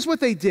 Here's what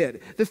they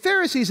did. The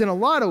Pharisees, in a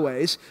lot of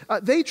ways,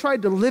 they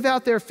tried to live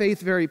out their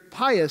faith very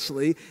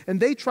piously, and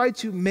they tried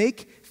to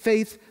make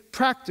faith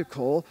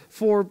practical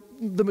for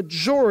the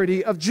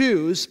majority of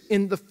Jews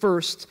in the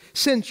first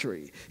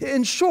century.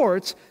 In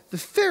short, the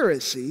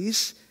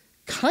Pharisees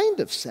kind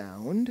of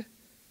sound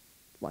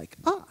like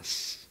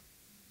us.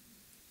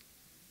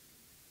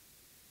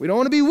 We don't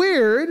want to be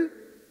weird,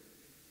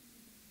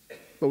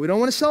 but we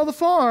don't want to sell the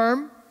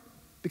farm,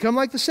 become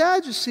like the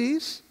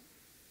Sadducees.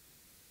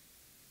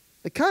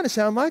 They kind of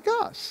sound like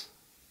us.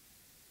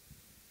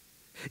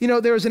 You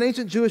know, there was an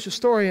ancient Jewish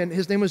historian,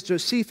 his name was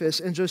Josephus,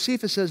 and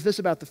Josephus says this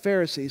about the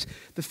Pharisees.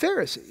 The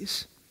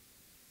Pharisees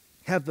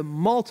have the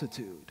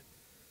multitude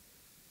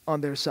on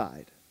their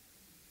side.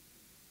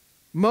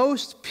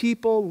 Most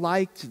people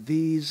liked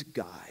these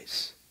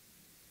guys.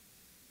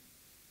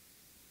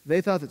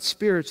 They thought that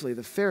spiritually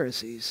the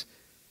Pharisees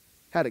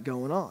had it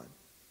going on.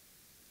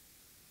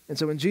 And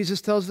so when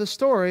Jesus tells this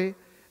story,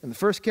 And the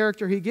first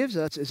character he gives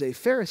us is a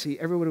Pharisee.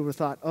 Everybody would have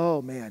thought,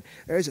 oh man,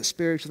 there's a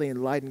spiritually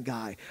enlightened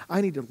guy. I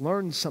need to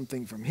learn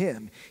something from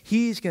him.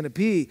 He's going to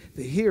be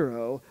the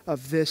hero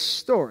of this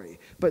story.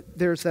 But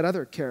there's that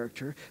other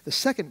character, the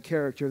second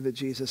character that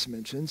Jesus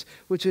mentions,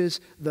 which is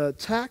the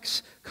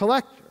tax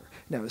collector.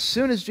 Now, as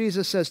soon as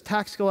Jesus says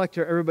tax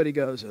collector, everybody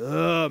goes,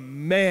 oh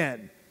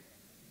man.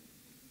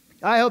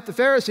 I hope the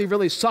Pharisee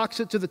really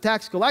socks it to the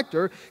tax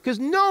collector, because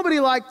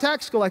nobody liked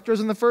tax collectors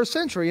in the first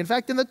century. In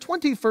fact, in the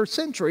 21st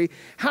century,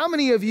 how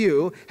many of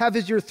you have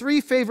as your 3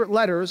 favorite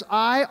letters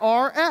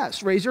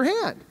IRS? Raise your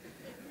hand.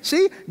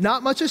 See,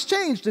 not much has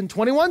changed in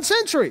 21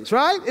 centuries,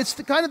 right? It's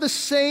kind of the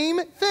same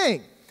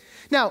thing.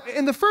 Now,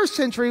 in the first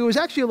century, it was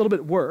actually a little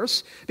bit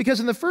worse, because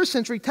in the first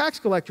century, tax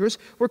collectors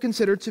were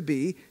considered to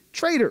be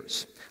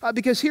traitors.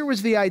 Because here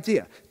was the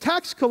idea.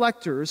 Tax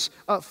collectors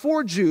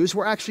for Jews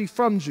were actually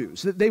from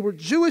Jews. They were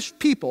Jewish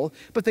people,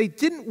 but they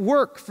didn't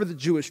work for the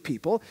Jewish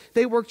people.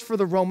 They worked for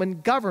the Roman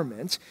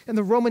government, and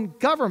the Roman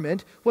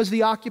government was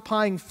the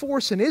occupying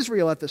force in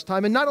Israel at this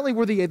time. And not only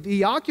were they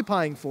the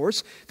occupying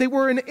force, they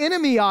were an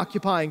enemy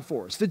occupying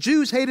force. The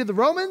Jews hated the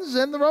Romans,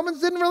 and the Romans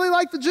didn't really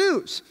like the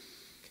Jews.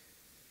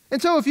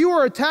 And so if you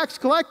were a tax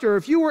collector,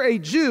 if you were a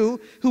Jew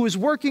who was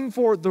working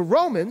for the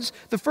Romans,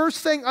 the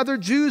first thing other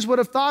Jews would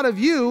have thought of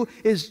you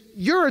is,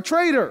 you're a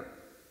traitor.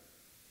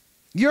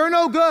 You're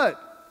no good.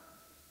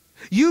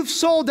 You've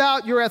sold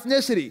out your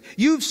ethnicity.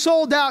 You've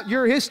sold out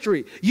your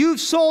history. You've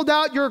sold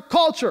out your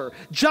culture.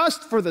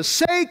 Just for the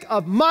sake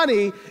of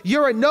money,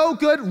 you're a no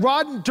good,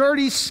 rotten,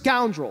 dirty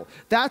scoundrel.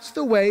 That's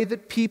the way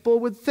that people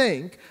would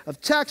think of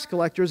tax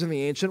collectors in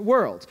the ancient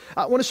world.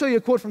 I want to show you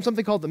a quote from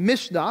something called the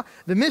Mishnah.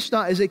 The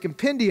Mishnah is a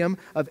compendium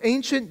of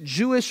ancient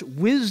Jewish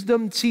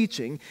wisdom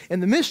teaching.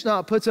 And the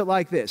Mishnah puts it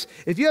like this.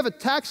 If you have a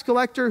tax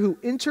collector who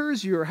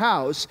enters your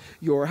house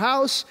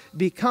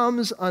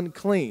becomes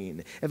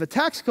unclean. If a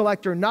tax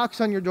collector knocks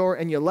on your door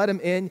and you let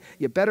him in,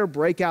 you better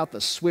break out the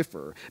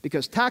Swiffer,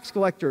 because tax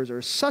collectors are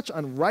such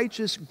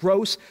unrighteous,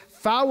 gross,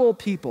 foul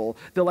people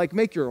that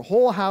make your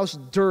whole house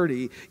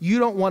dirty. You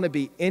don't want to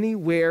be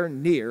anywhere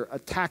near a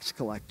tax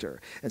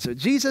collector. And so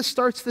Jesus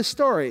starts this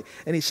story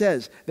and he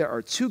says, there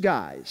are 2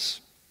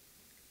 guys,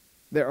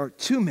 there are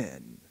 2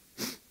 men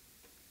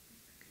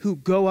who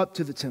go up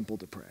to the temple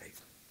to pray.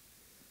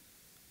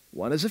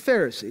 One is a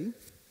Pharisee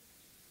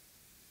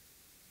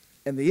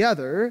and the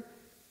other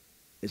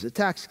is a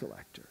tax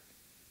collector.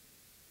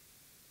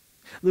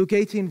 Luke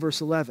 18, verse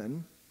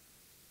 11,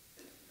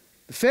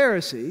 the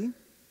Pharisee,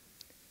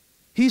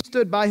 he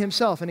stood by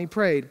himself and he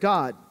prayed,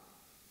 God,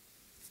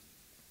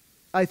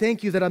 I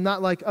thank you that I'm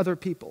not like other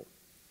people,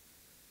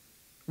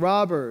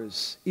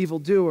 robbers,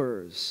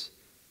 evildoers,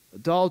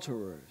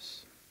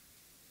 adulterers,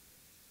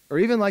 or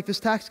even like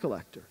this tax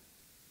collector.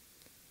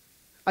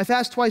 I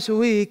fast twice a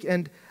week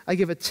and I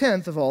give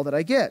 1/10 of all that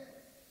I get.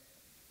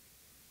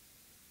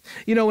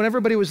 You know, when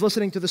everybody was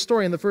listening to the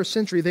story in the first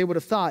century, they would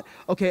have thought,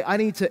 okay, I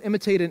need to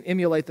imitate and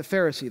emulate the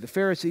Pharisee. The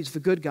Pharisee's the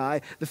good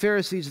guy. The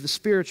Pharisee's the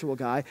spiritual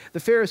guy.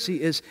 The Pharisee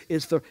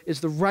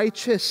is the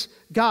righteous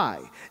guy.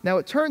 Now,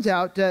 it turns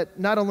out that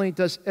not only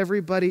does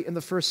everybody in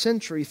the first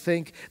century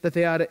think that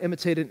they ought to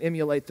imitate and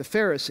emulate the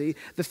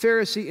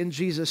Pharisee in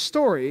Jesus'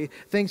 story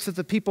thinks that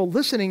the people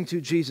listening to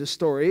Jesus'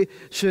 story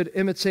should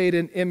imitate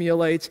and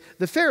emulate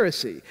the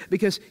Pharisee,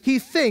 because he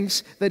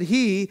thinks that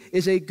he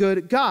is a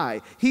good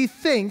guy. He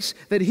thinks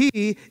that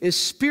he is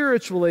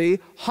spiritually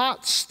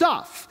hot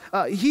stuff.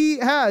 He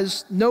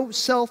has no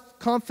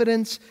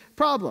self-confidence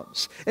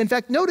problems. In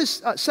fact,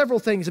 notice several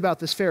things about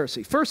this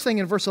Pharisee. First thing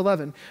in verse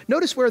 11,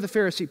 notice where the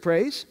Pharisee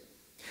prays.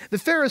 The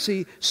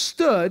Pharisee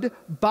stood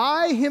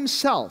by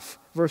himself,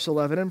 verse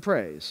 11, and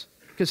prays,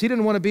 because he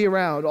didn't want to be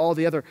around all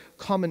the other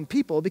common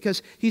people,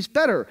 because he's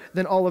better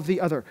than all of the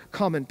other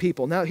common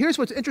people. Now, here's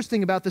what's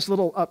interesting about this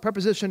little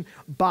preposition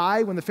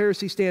by, when the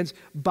Pharisee stands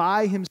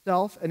by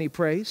himself and he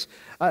prays.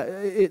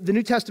 The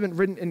New Testament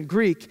written in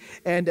Greek,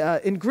 and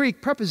in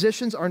Greek,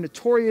 prepositions are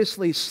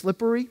notoriously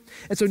slippery.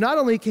 And so not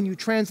only can you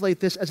translate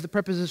this as the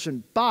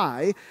preposition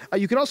by,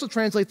 you can also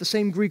translate the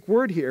same Greek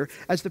word here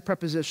as the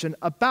preposition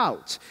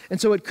about. And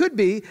so it could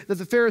be that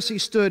the Pharisee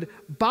stood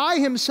by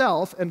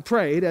himself and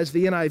prayed, as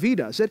the NIV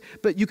does it,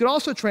 but you could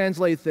also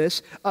translate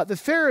this, the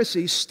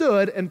Pharisee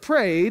stood and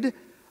prayed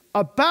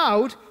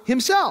about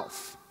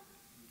himself.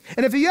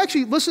 And if you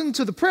actually listen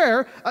to the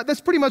prayer,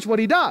 that's pretty much what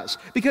he does,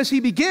 because he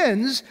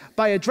begins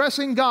by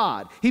addressing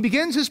God. He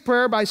begins his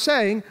prayer by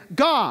saying,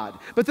 God.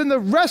 But then the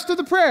rest of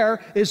the prayer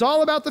is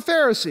all about the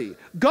Pharisee.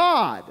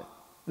 God,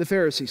 the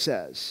Pharisee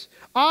says,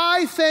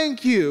 I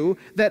thank you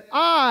that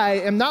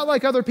I am not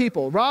like other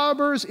people,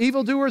 robbers,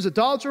 evildoers,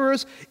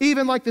 adulterers,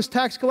 even like this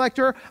tax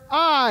collector.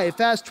 I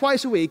fast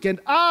twice a week, and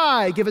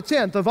I give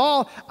 1/10 of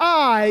all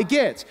I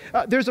get.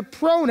 There's a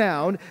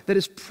pronoun that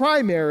is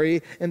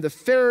primary in the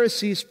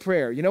Pharisee's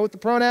prayer. You know what the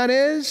pronoun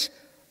is?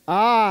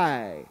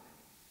 I.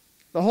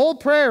 The whole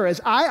prayer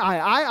is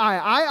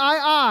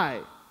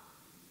I.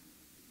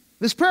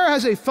 This prayer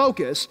has a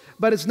focus,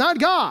 but it's not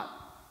God.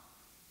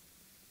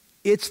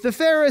 It's the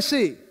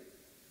Pharisee.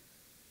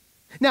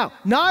 Now,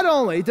 not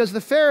only does the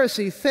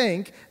Pharisee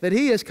think that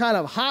he is kind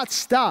of hot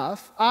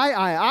stuff,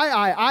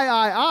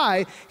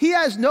 he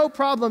has no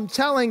problem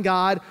telling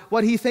God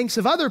what he thinks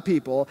of other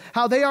people,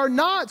 how they are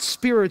not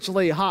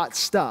spiritually hot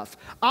stuff.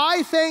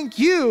 I thank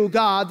you,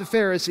 God, the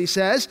Pharisee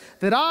says,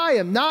 that I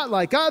am not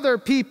like other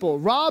people,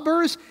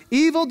 robbers,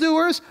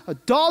 evildoers,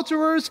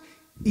 adulterers,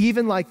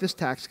 even like this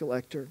tax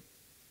collector.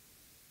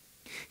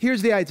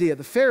 Here's the idea.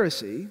 The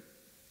Pharisee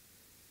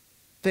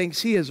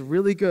thinks he is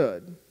really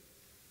good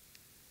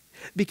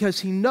because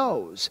he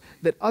knows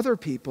that other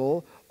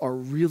people are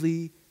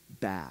really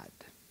bad.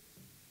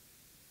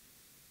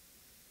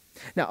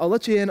 Now, I'll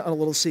let you in on a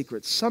little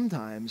secret.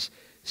 Sometimes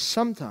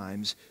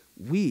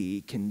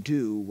we can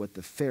do what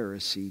the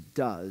Pharisee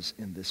does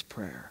in this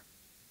prayer.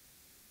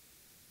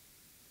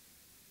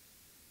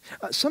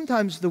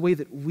 Sometimes the way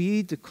that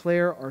we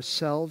declare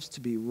ourselves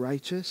to be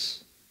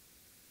righteous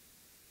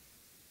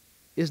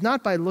is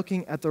not by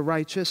looking at the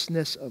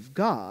righteousness of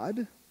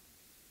God,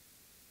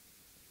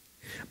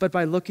 but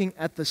by looking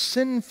at the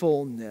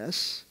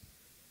sinfulness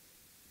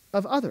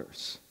of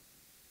others.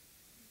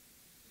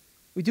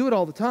 We do it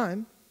all the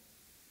time.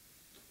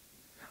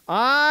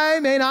 I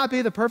may not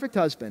be the perfect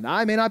husband.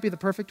 I may not be the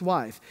perfect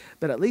wife,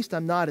 but at least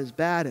I'm not as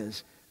bad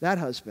as that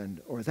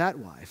husband or that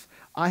wife.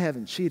 I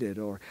haven't cheated,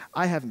 or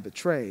I haven't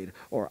betrayed,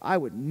 or I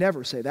would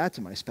never say that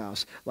to my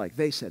spouse like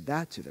they said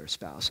that to their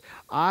spouse.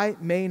 I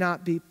may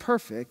not be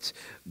perfect,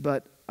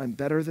 but I'm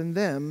better than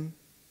them.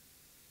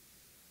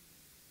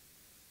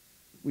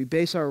 We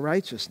base our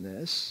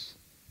righteousness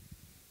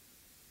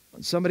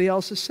on somebody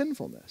else's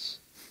sinfulness.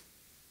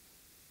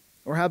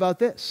 Or how about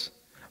this?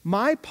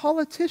 My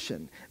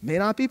politician may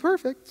not be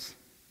perfect,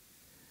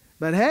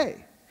 but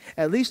hey,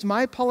 at least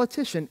my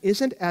politician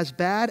isn't as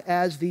bad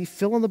as the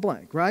fill in the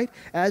blank, right?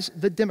 As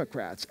the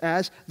Democrats,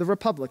 as the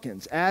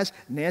Republicans, as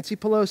Nancy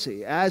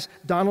Pelosi, as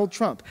Donald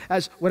Trump,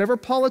 as whatever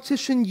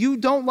politician you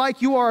don't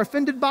like, you are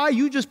offended by,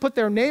 you just put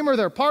their name or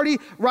their party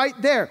right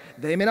there.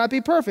 They may not be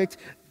perfect,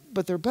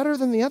 but they're better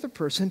than the other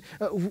person.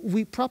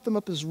 We prop them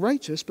up as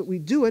righteous, but we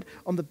do it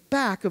on the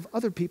back of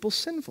other people's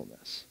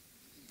sinfulness.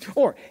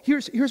 Or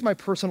here's my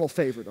personal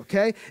favorite,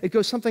 okay? It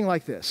goes something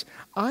like this.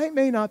 I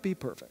may not be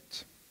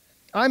perfect.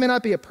 I may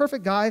not be a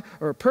perfect guy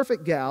or a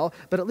perfect gal,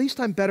 but at least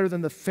I'm better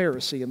than the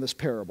Pharisee in this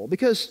parable.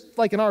 Because,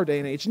 like in our day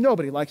and age,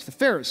 nobody likes the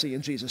Pharisee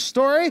in Jesus'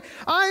 story.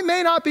 I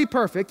may not be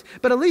perfect,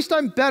 but at least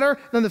I'm better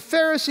than the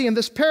Pharisee in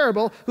this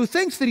parable who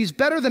thinks that he's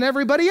better than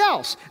everybody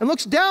else and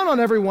looks down on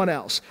everyone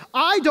else.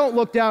 I don't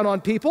look down on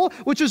people,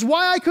 which is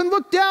why I can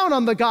look down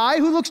on the guy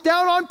who looks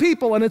down on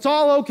people, and it's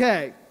all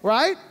okay,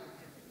 right?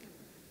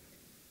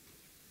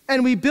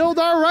 And we build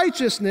our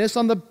righteousness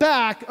on the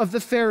back of the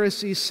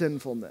Pharisee's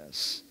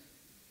sinfulness.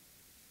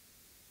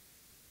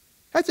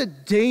 That's a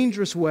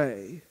dangerous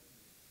way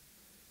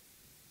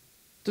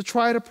to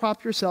try to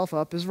prop yourself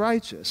up as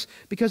righteous,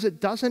 because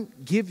it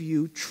doesn't give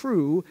you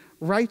true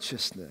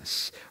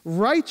righteousness.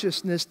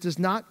 Righteousness does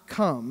not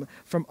come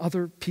from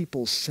other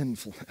people's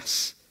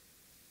sinfulness.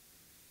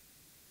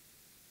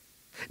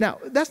 Now,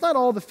 that's not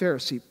all the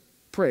Pharisee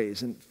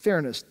prays, in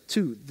fairness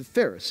to the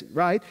Pharisee,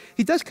 right?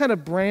 He does kind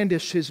of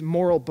brandish his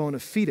moral bona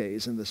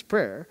fides in this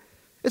prayer.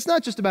 It's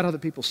not just about other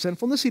people's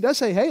sinfulness. He does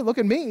say, hey, look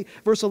at me.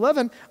 Verse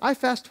 11, I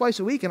fast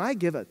twice a week and I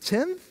give a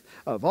tenth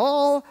of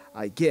all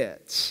I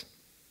get.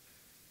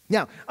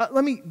 Now,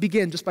 let me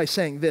begin just by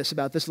saying this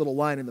about this little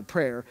line in the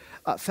prayer.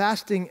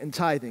 Fasting and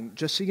tithing,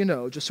 just so you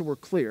know, just so we're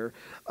clear,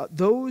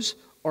 those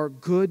are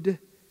good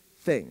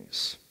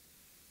things.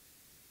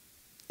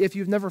 If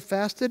you've never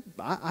fasted,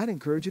 I'd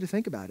encourage you to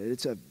think about it.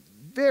 It's a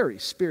very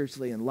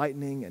spiritually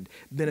enlightening and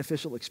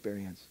beneficial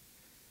experience.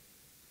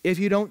 If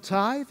you don't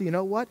tithe, you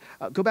know what?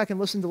 Go back and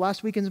listen to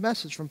last weekend's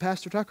message from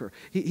Pastor Tucker.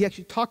 He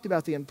actually talked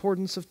about the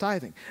importance of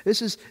tithing.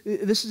 This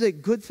is a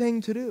good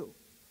thing to do.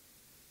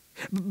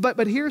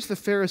 But here's the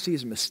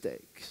Pharisee's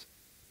mistake.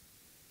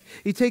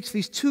 He takes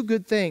these two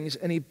good things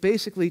and he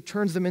basically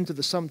turns them into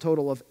the sum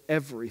total of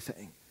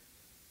everything.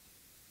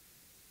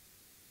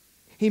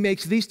 He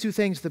makes these two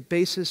things the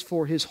basis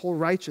for his whole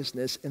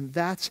righteousness, and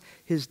that's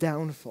his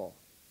downfall.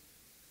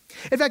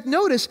 In fact,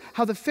 notice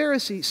how the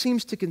Pharisee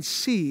seems to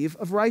conceive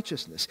of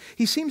righteousness.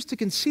 He seems to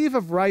conceive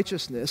of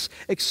righteousness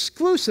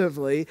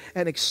exclusively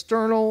in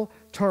external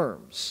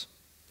terms.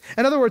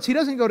 In other words, he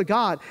doesn't go to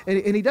God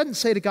and he doesn't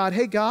say to God,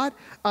 hey, God,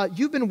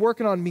 you've been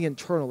working on me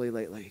internally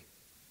lately.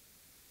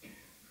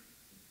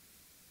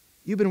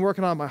 You've been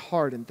working on my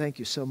heart, and thank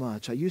you so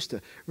much. I used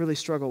to really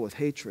struggle with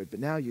hatred, but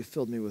now you've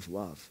filled me with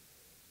love.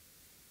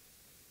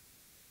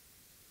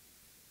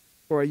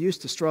 Or I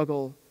used to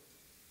struggle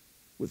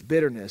with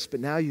bitterness, but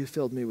now you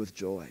filled me with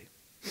joy.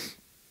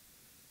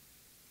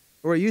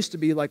 Or I used to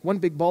be like one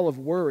big ball of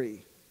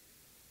worry,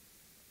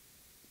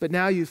 but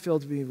now you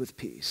filled me with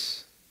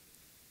peace.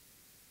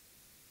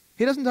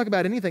 He doesn't talk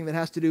about anything that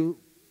has to do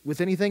with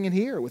anything in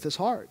here, with his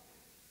heart.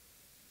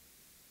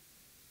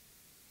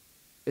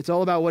 It's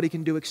all about what he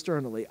can do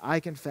externally. I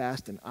can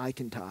fast and I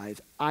can tithe.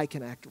 I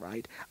can act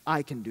right.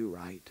 I can do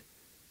right.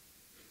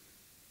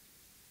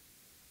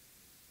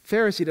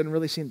 Pharisee doesn't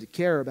really seem to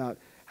care about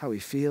how he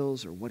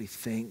feels or what he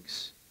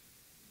thinks.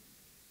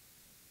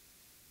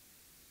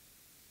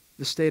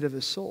 the state of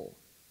his soul.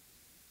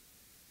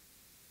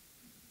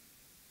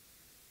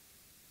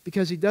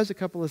 Because he does a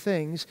couple of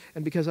things,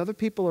 and because other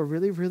people are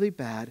really, really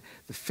bad,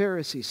 the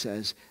Pharisee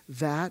says,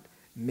 that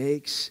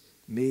makes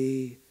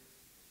me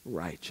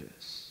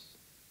righteous.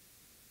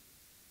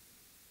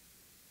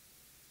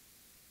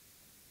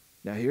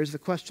 Now here's the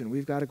question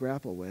we've got to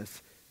grapple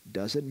with.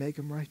 Does it make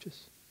him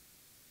righteous?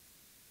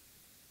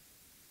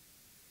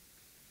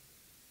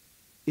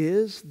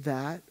 Is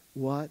that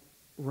what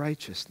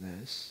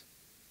righteousness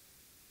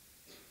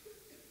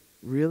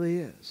really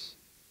is?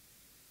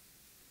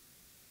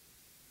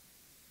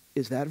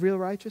 Is that real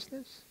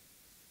righteousness?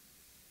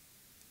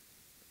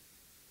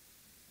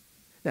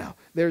 Now,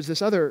 there's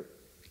this other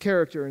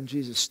character in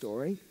Jesus'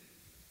 story.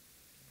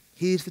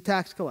 He's the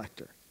tax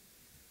collector.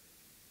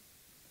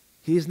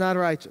 He's not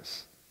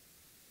righteous.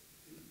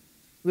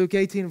 Luke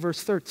 18,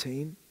 verse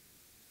 13.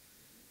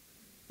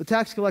 The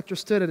tax collector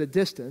stood at a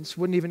distance,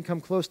 wouldn't even come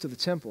close to the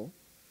temple.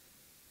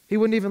 He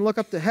wouldn't even look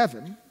up to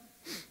heaven.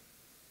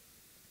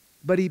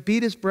 But he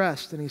beat his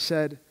breast and he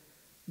said,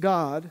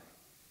 God,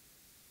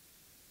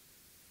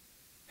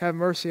 have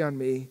mercy on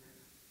me,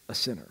 a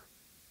sinner.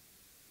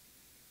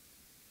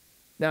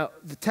 Now,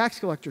 the tax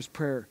collector's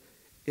prayer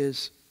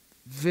is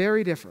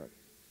very different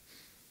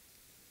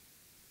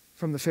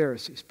from the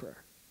Pharisee's prayer.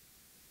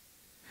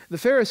 The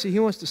Pharisee, he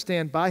wants to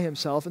stand by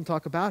himself and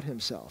talk about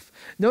himself.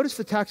 Notice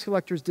the tax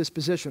collector's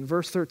disposition,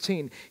 verse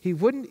 13. He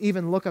wouldn't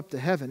even look up to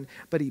heaven,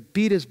 but he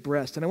beat his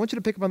breast. And I want you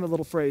to pick up on the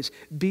little phrase,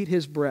 beat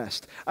his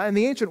breast. In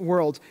the ancient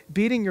world,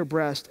 beating your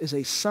breast is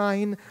a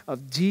sign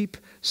of deep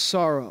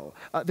sorrow.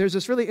 There's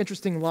this really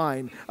interesting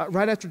line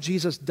right after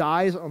Jesus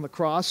dies on the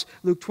cross,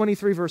 Luke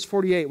 23, verse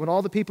 48, when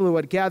all the people who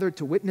had gathered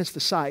to witness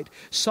the sight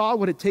saw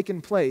what had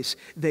taken place,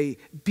 they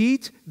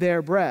beat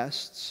their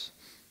breasts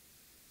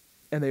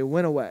and they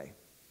went away.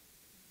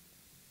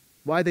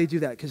 Why'd they do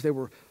that? Because they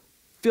were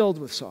filled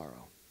with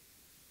sorrow.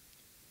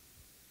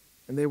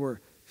 And they were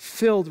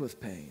filled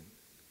with pain.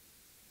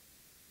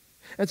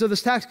 And so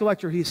this tax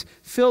collector, he's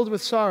filled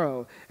with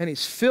sorrow and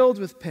he's filled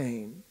with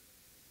pain.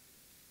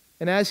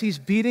 And as he's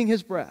beating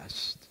his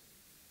breast,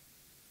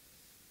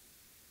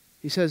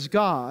 he says,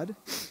 God,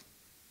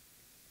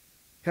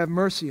 have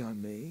mercy on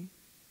me,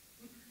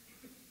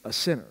 a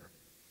sinner.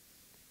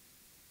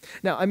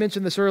 Now, I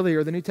mentioned this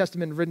earlier, the New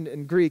Testament written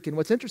in Greek, and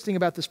what's interesting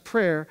about this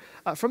prayer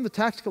from the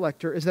tax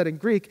collector is that in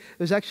Greek,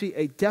 there's actually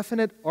a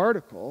definite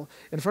article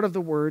in front of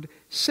the word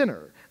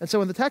sinner. And so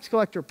when the tax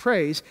collector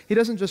prays, he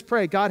doesn't just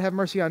pray, God have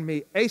mercy on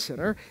me, a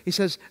sinner. He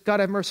says,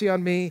 God have mercy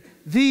on me,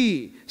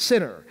 the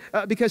sinner.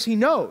 Because he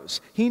knows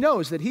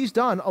that he's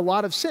done a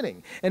lot of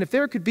sinning. And if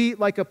there could be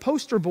like a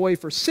poster boy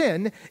for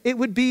sin, it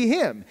would be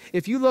him.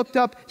 If you looked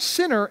up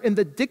sinner in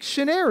the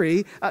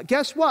dictionary,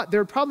 guess what? There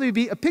would probably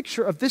be a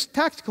picture of this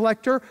tax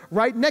collector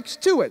right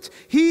next to it.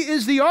 He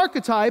is the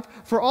archetype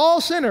for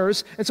all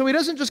sinners, and so he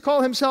doesn't just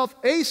call himself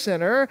a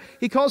sinner,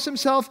 he calls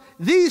himself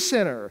the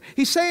sinner.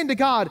 He's saying to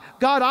God,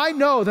 God, I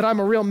know that I'm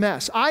a real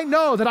mess. I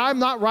know that I'm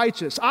not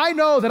righteous. I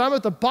know that I'm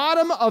at the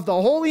bottom of the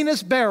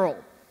holiness barrel.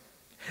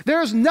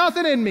 There's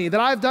nothing in me that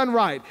I've done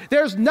right.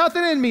 There's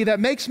nothing in me that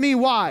makes me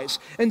wise.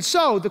 And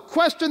so the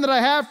question that I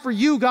have for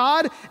you,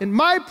 God, in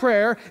my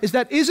prayer is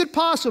that, is it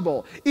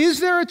possible? Is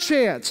there a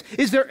chance?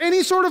 Is there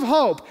any sort of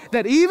hope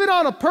that even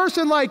on a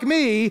person like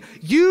me,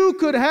 you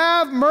could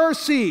have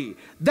mercy?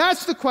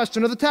 That's the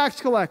question of the tax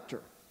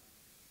collector.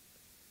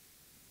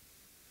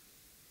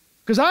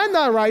 Because I'm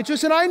not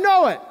righteous and I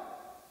know it.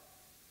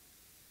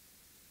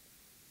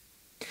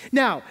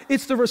 Now,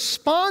 it's the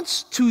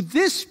response to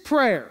this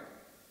prayer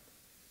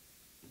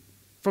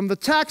from the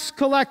tax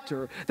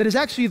collector that is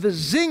actually the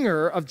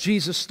zinger of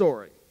Jesus'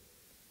 story.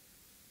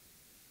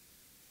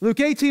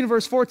 Luke 18,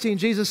 verse 14,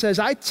 Jesus says,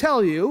 I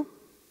tell you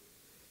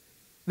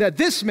that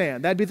this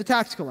man, that'd be the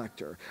tax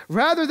collector,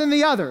 rather than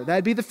the other,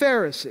 that'd be the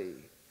Pharisee,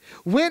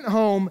 went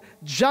home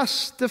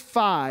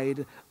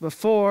justified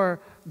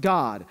before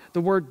God. The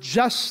word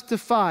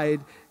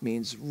justified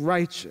means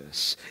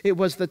righteous. It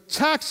was the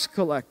tax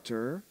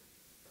collector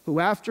who,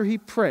 after he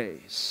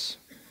prays,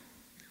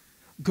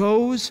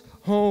 goes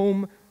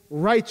home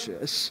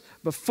righteous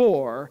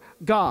before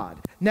God.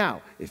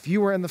 Now, if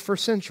you were in the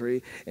first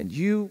century and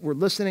you were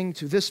listening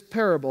to this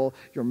parable,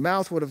 your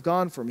mouth would have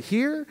gone from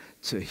here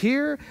to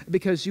here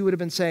because you would have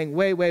been saying,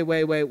 wait,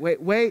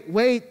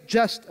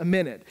 just a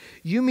minute.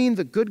 You mean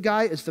the good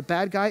guy is the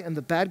bad guy and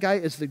the bad guy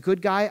is the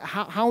good guy?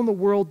 How in the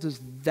world does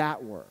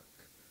that work?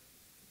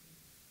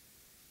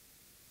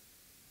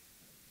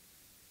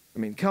 I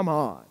mean, come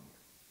on.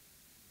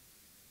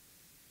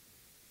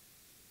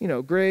 You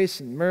know,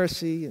 grace and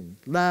mercy and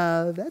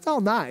love, that's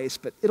all nice,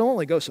 but it'll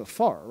only go so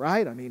far,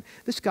 right? I mean,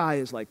 this guy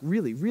is like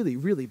really, really,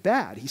 really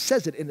bad. He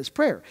says it in his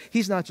prayer.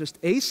 He's not just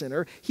a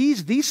sinner,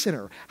 he's the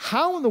sinner.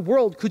 How in the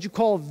world could you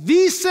call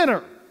the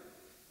sinner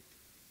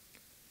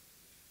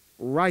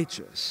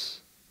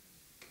righteous?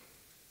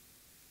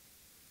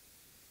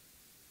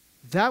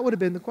 That would have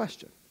been the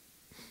question.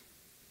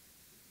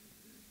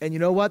 And you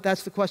know what?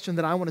 That's the question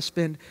that I want to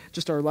spend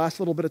just our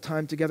last little bit of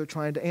time together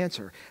trying to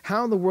answer.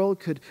 How in the world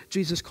could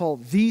Jesus call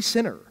the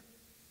sinner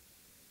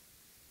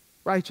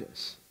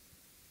righteous.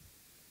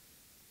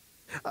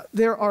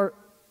 There are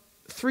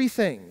three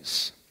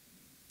things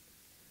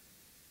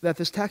that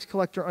this tax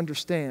collector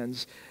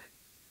understands,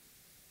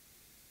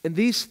 and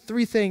these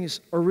three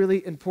things are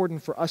really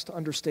important for us to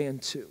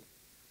understand too.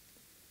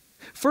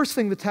 First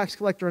thing the tax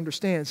collector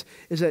understands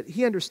is that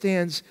he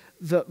understands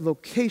the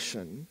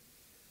location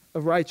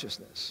of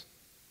righteousness.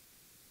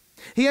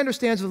 He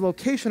understands the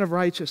location of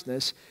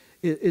righteousness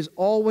is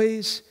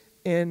always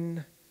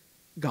in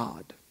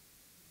God.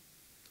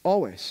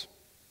 Always.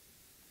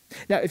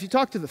 Now, if you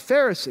talk to the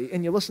Pharisee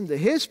and you listen to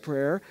his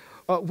prayer,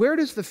 where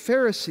does the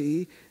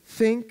Pharisee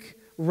think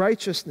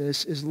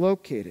righteousness is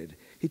located?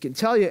 He can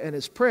tell you in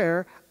his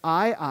prayer,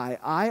 I.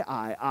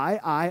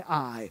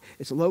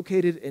 It's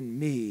located in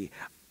me.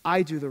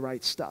 I do the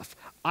right stuff.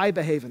 I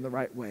behave in the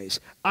right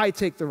ways. I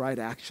take the right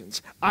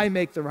actions. I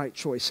make the right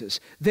choices.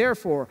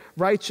 Therefore,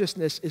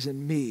 righteousness is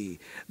in me.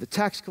 The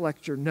tax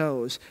collector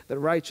knows that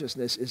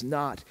righteousness is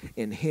not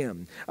in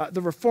him.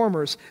 The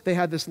reformers, they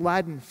had this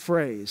Latin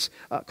phrase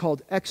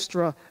called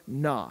extra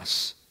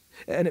nos,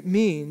 and it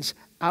means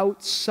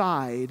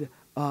outside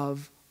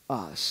of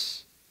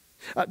us.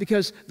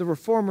 Because the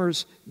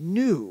reformers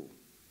knew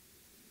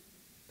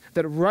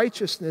that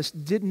righteousness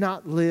did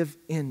not live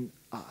in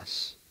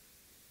us.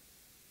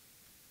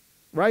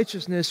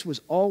 Righteousness was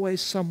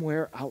always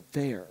somewhere out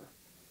there.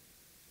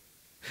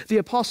 The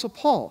Apostle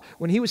Paul,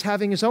 when he was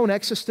having his own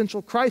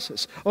existential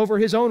crisis over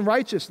his own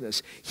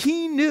righteousness,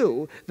 he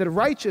knew that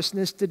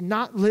righteousness did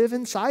not live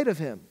inside of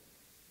him.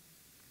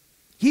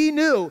 He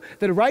knew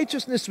that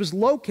righteousness was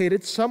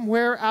located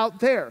somewhere out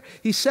there.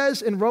 He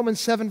says in Romans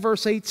 7,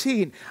 verse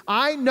 18,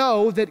 I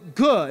know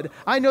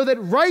that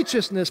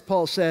righteousness,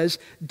 Paul says,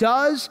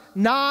 does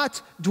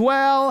not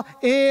dwell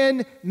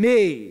in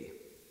me.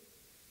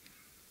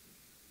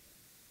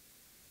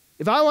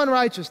 If I want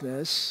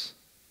righteousness,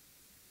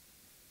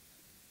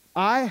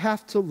 I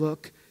have to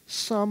look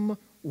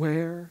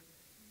somewhere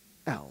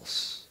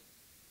else.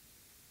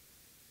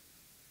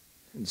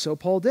 And so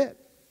Paul did.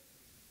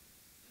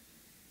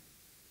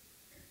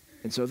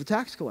 And so the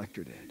tax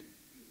collector did.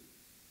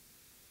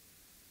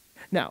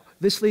 Now,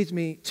 this leads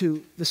me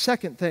to the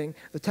second thing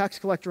the tax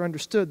collector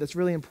understood that's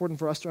really important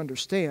for us to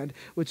understand,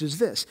 which is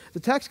this. The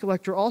tax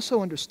collector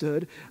also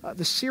understood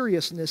the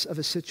seriousness of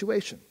his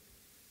situation.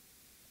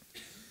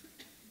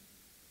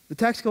 The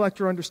tax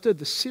collector understood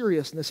the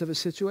seriousness of his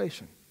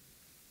situation.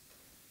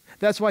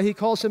 That's why he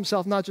calls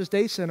himself not just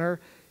a sinner,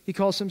 he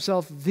calls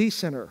himself the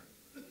sinner.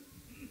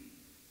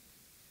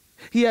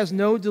 He has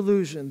no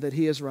delusion that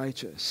he is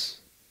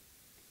righteous.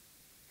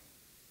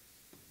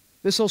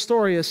 This whole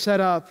story is set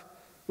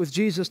up with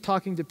Jesus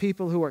talking to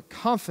people who are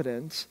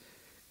confident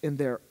in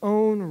their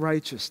own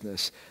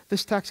righteousness.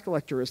 This tax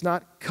collector is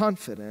not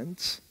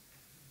confident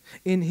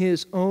in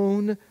his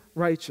own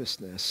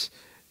righteousness.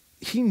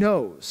 He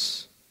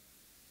knows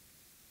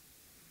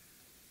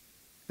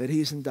that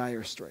he's in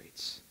dire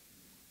straits.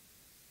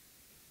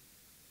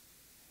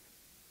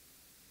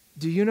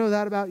 Do you know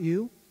that about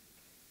you?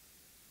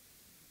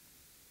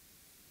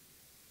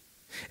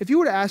 If you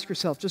were to ask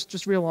yourself,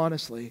 just real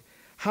honestly,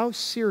 how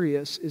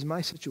serious is my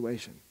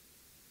situation?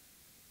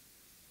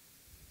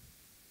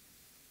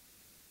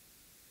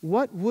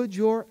 What would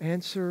your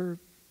answer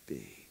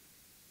be?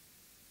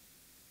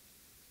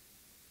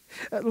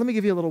 Let me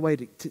give you a little way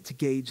to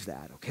gauge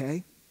that,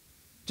 okay?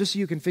 Just so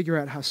you can figure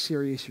out how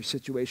serious your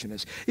situation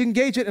is. You can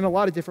gauge it in a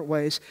lot of different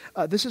ways.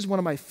 This is one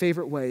of my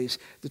favorite ways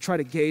to try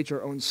to gauge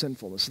our own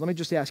sinfulness. Let me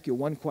just ask you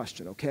one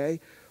question, okay?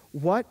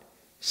 What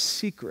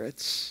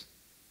secrets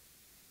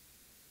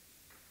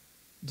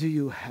do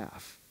you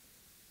have?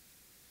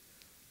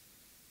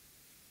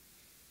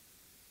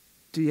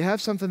 Do you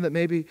have something that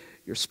maybe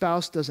your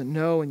spouse doesn't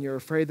know and you're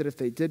afraid that if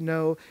they did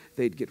know,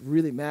 they'd get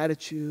really mad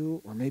at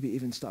you or maybe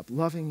even stop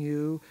loving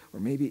you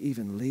or maybe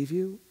even leave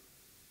you?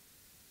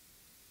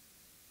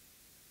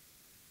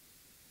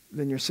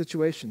 Then your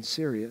situation's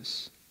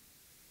serious.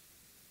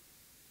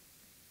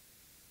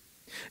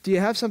 Do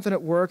you have something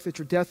at work that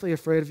you're deathly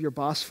afraid of your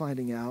boss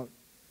finding out?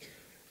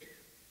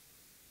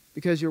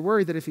 Because you're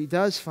worried that if he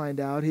does find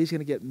out, he's going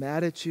to get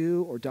mad at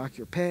you or dock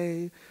your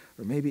pay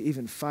or maybe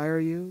even fire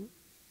you?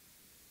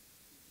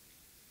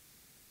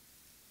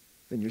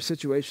 Then your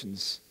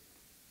situation's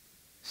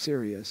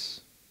serious.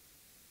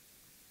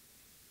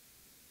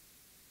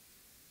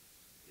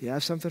 You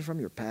have something from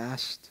your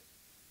past,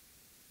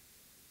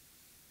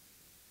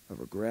 a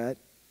regret,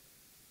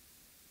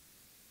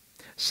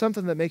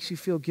 something that makes you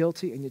feel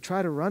guilty, and you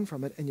try to run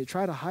from it and you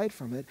try to hide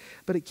from it,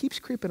 but it keeps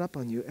creeping up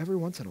on you every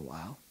once in a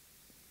while.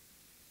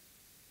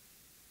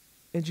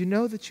 And you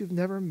know that you've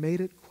never made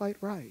it quite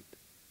right.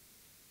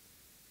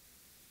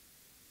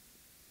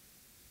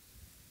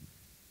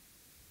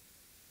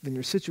 Then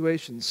your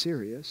situation's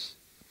serious.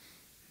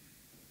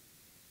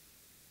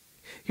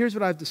 Here's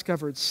what I've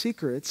discovered.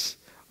 Secrets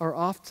are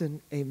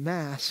often a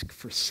mask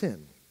for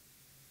sin.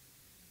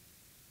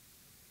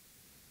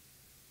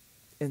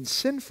 And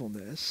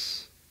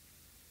sinfulness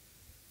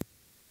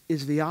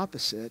is the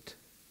opposite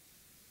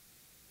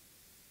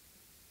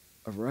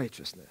of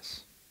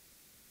righteousness.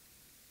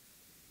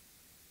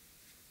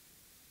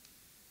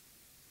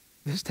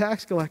 This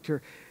tax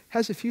collector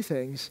has a few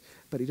things,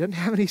 but he doesn't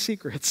have any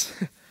secrets.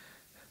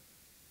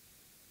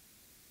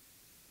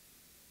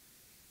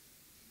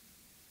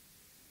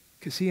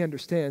 Because he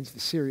understands the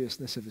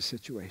seriousness of his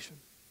situation.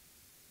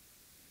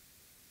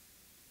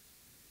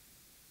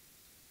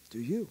 Do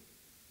you?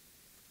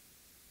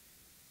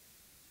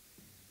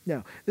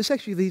 Now, this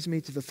actually leads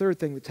me to the third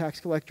thing the tax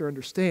collector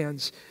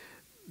understands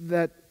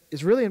that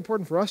is really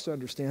important for us to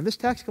understand. This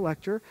tax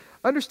collector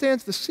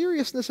understands the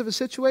seriousness of his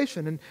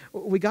situation, and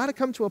we got to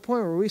come to a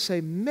point where we say,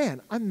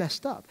 man, I'm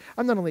messed up.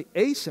 I'm not only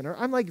a sinner,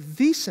 I'm like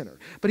the sinner.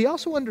 But he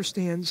also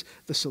understands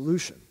the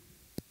solution.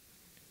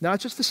 Not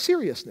just the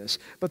seriousness,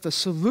 but the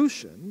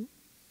solution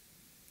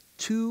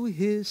to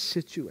his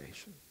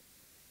situation.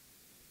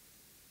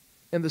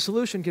 And the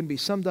solution can be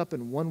summed up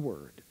in one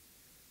word: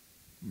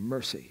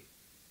 mercy.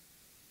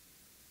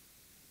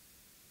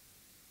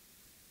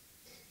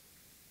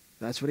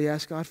 That's what he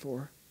asked God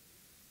for.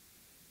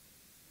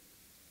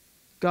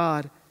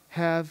 God,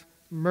 have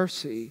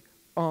mercy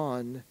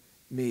on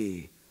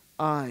me.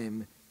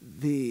 I'm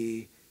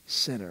the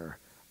sinner.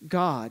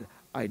 God,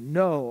 I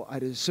know I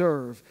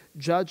deserve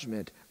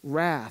judgment,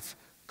 wrath,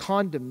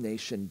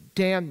 condemnation,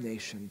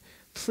 damnation.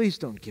 Please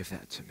don't give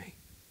that to me.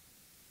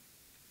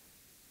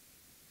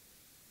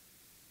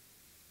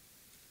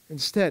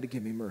 Instead,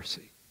 give me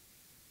mercy.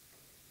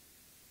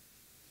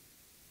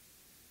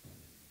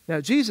 Now,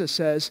 Jesus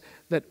says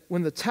that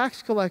when the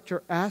tax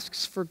collector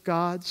asks for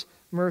God's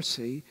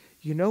mercy,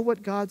 you know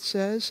what God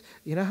says?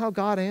 You know how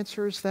God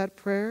answers that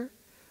prayer?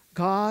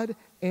 God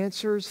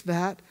answers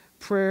that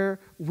prayer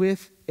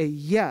with a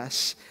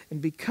yes.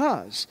 And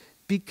because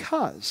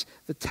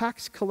the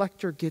tax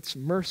collector gets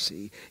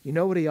mercy, you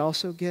know what he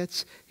also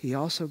gets? He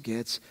also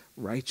gets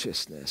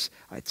righteousness.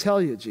 I tell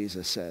you,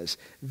 Jesus says,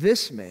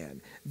 this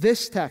man,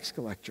 this tax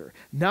collector,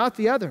 not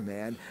the other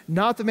man,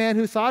 not the man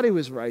who thought he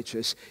was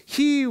righteous,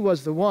 he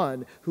was the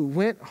one who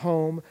went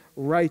home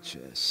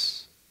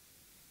righteous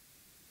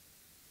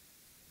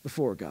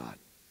before God.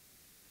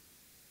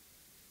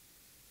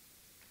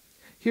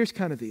 Here's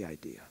kind of the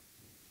idea.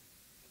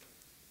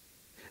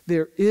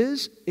 There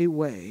is a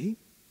way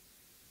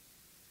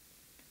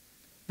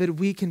that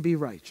we can be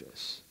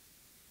righteous.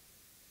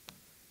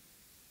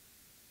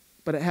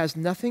 But it has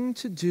nothing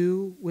to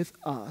do with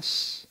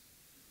us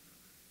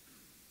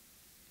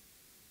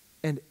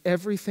and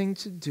everything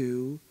to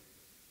do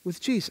with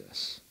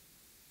Jesus.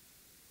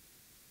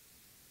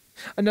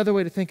 Another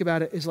way to think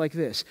about it is like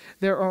this.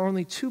 There are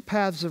only two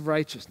paths of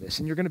righteousness,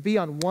 and you're going to be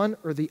on one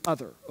or the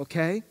other,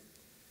 okay?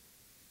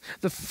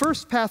 The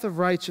first path of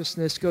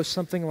righteousness goes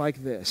something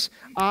like this.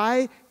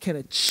 I can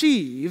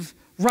achieve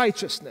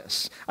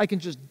righteousness. I can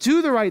just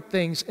do the right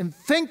things and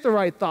think the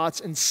right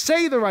thoughts and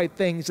say the right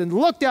things and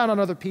look down on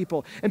other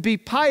people and be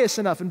pious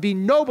enough and be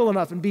noble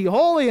enough and be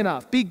holy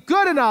enough, be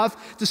good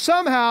enough to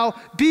somehow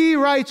be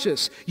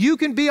righteous. You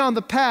can be on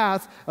the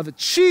path of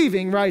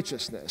achieving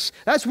righteousness.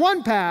 That's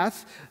one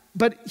path,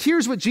 but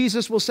here's what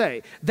Jesus will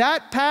say.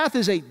 That path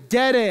is a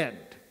dead end.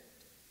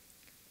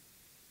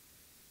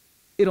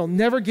 It'll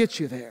never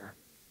get you there.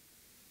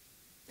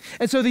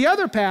 And so the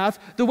other path,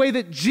 the way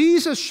that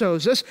Jesus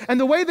shows us, and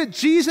the way that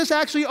Jesus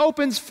actually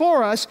opens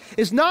for us,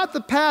 is not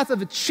the path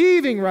of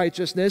achieving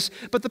righteousness,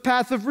 but the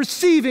path of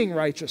receiving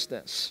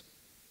righteousness.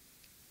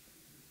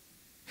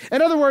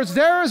 In other words,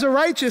 there is a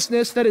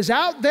righteousness that is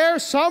out there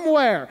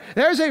somewhere.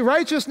 There's a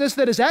righteousness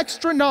that is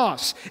extra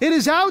nos. It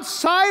is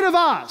outside of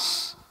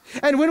us.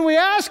 And when we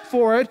ask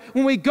for it,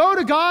 when we go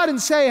to God and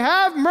say,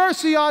 have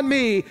mercy on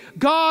me,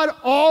 God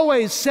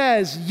always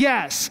says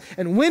yes.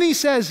 And when he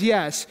says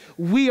yes,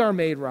 we are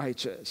made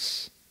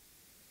righteous.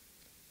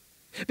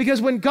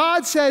 Because when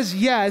God says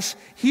yes,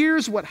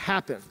 here's what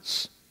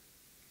happens.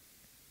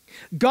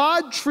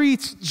 God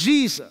treats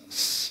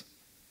Jesus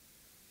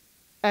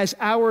as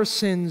our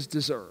sins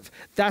deserve.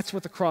 That's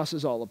what the cross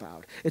is all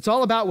about. It's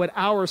all about what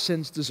our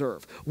sins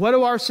deserve. What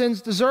do our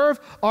sins deserve?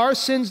 Our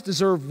sins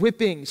deserve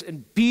whippings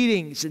and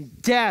beatings and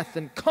death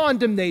and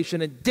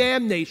condemnation and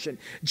damnation.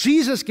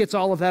 Jesus gets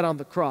all of that on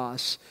the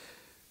cross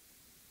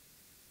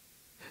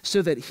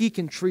so that he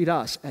can treat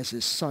us as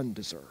his son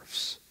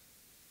deserves.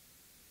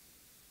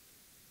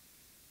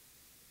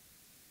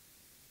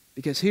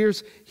 Because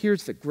here's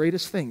the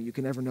greatest thing you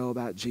can ever know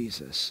about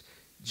Jesus.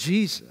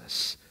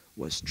 Jesus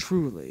was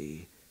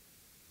truly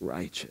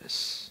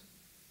righteous.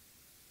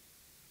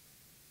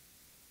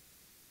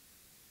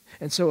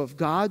 And so if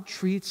God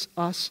treats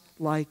us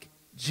like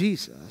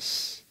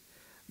Jesus,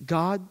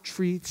 God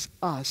treats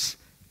us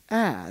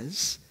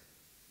as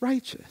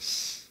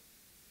righteous.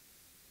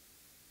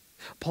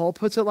 Paul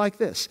puts it like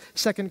this,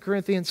 2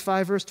 Corinthians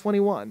 5 verse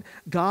 21,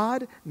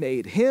 God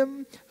made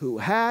him who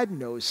had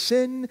no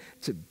sin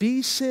to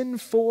be sin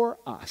for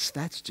us.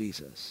 That's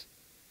Jesus.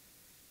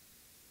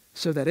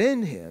 So that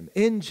in him,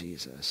 in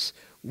Jesus,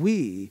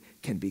 we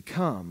can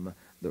become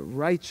the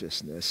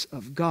righteousness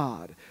of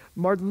God.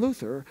 Martin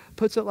Luther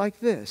puts it like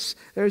this.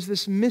 There's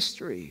this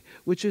mystery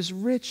which is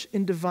rich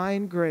in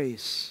divine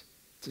grace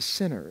to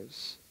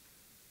sinners.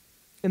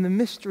 And the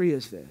mystery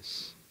is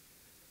this,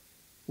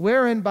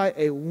 wherein by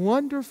a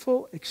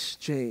wonderful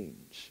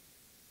exchange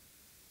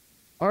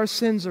Our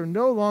sins are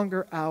no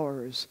longer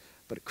ours,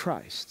 but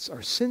Christ's.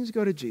 Our sins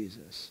go to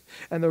Jesus.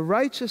 And the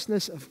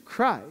righteousness of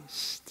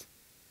Christ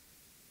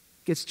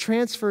gets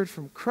transferred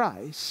from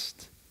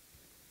Christ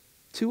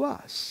to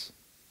us.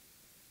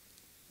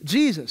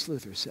 Jesus,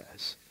 Luther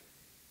says,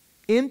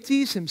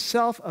 empties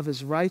himself of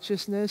his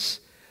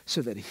righteousness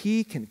so that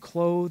he can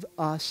clothe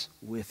us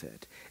with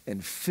it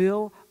and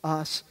fill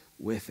us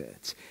with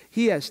it.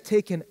 He has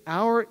taken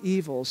our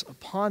evils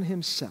upon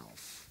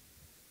himself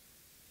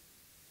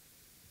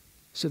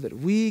so that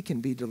we can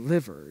be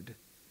delivered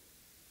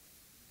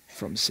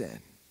from sin.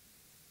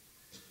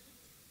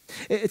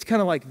 It's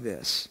kind of like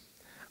this.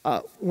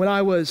 When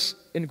I was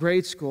in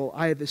grade school,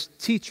 I had this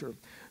teacher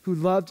who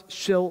loved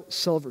Shel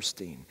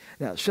Silverstein.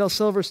 Now, Shel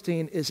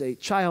Silverstein is a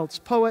child's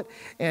poet,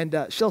 and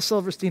Shel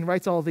Silverstein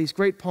writes all these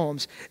great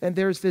poems. And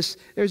there's this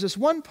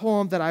one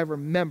poem that I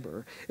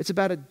remember. It's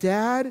about a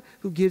dad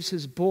who gives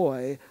his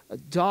boy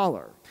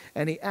 $1,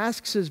 and he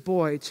asks his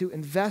boy to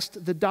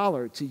invest the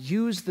dollar, to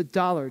use the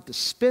dollar, to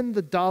spend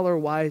the dollar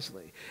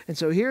wisely. And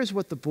so here's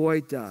what the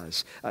boy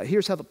does.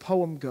 Here's how the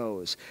poem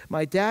goes.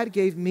 My dad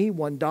gave me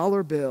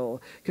 $1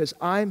 bill because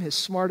I'm his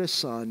smartest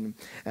son,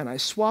 and I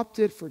swapped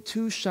it for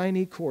 2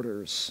 shiny quarters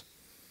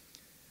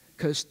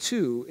because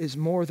 2 is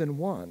more than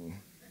 1.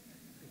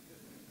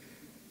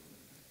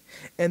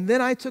 And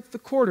then I took the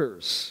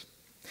quarters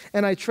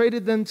and I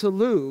traded them to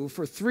Lou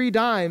for 3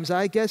 dimes.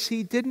 I guess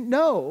he didn't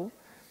know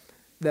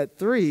that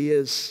 3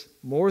 is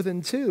more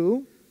than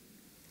 2.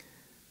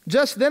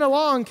 Just then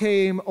along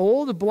came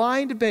old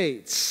blind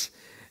Bates,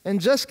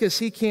 and just because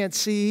he can't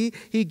see,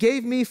 he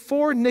gave me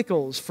 4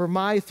 nickels for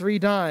my 3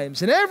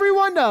 dimes. And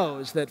everyone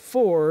knows that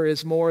 4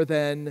 is more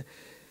than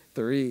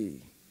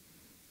 3.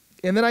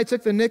 And then I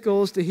took the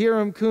nickels to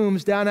Hiram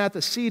Coombs down at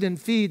the seed and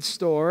feed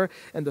store,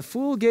 and the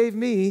fool gave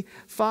me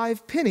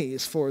 5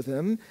 pennies for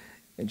them.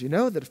 And you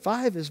know that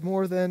 5 is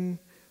more than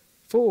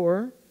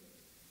 4.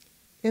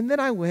 And then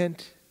I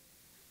went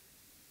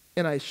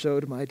and I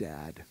showed my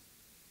dad.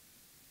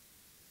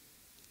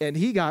 And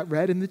he got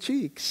red in the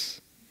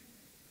cheeks.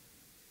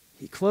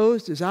 He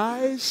closed his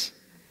eyes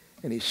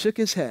and he shook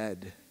his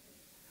head.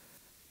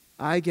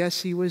 I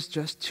guess he was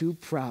just too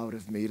proud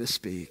of me to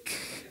speak.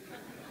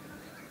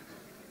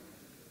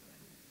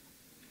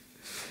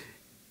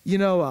 You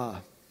know,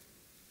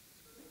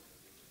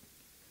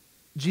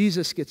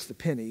 Jesus gets the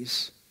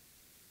pennies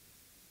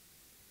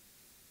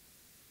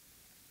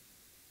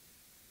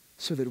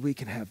so that we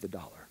can have the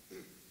dollar.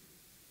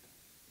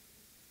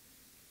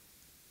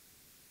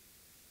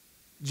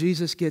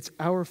 Jesus gets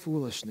our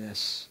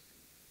foolishness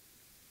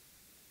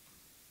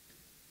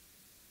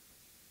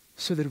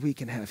so that we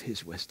can have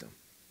his wisdom.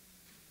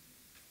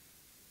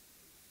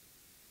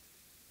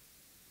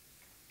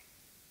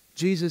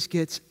 Jesus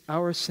gets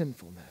our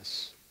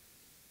sinfulness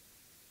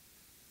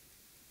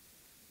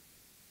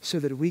so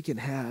that we can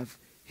have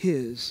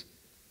his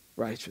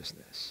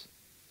righteousness.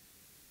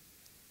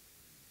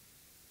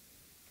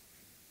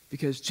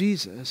 Because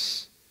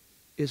Jesus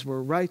is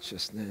where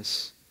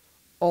righteousness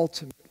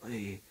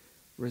ultimately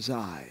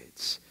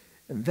resides.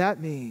 And that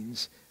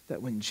means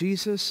that when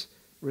Jesus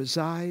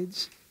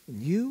resides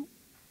in you,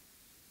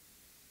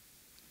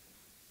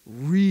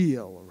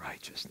 real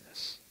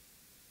righteousness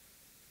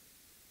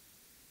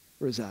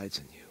resides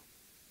in you.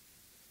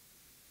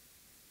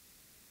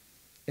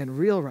 And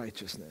real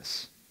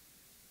righteousness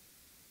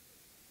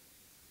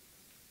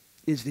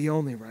is the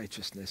only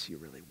righteousness you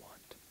really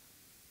want.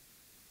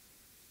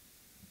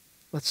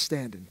 Let's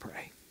stand and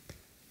pray.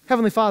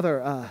 Heavenly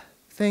Father,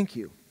 thank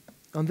you.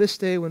 On this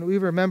day when we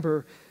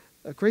remember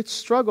a great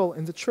struggle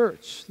in the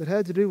church that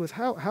had to do with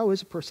how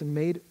is a person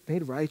made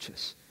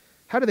righteous?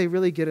 How do they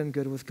really get in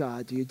good with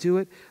God? Do you do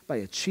it by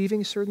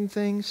achieving certain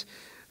things?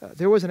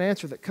 There was an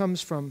answer that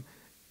comes from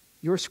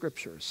your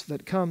scriptures,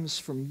 that comes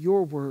from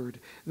your word,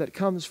 that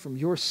comes from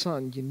your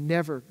Son. You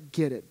never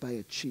get it by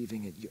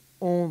achieving it. You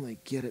only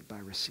get it by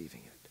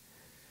receiving it.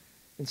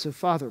 And so,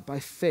 Father, by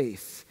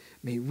faith,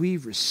 may we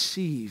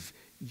receive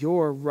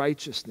your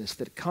righteousness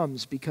that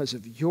comes because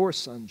of your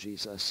Son,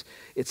 Jesus.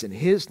 It's in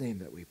his name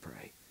that we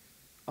pray.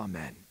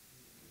 Amen.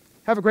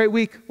 Have a great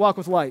week. Walk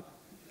with light.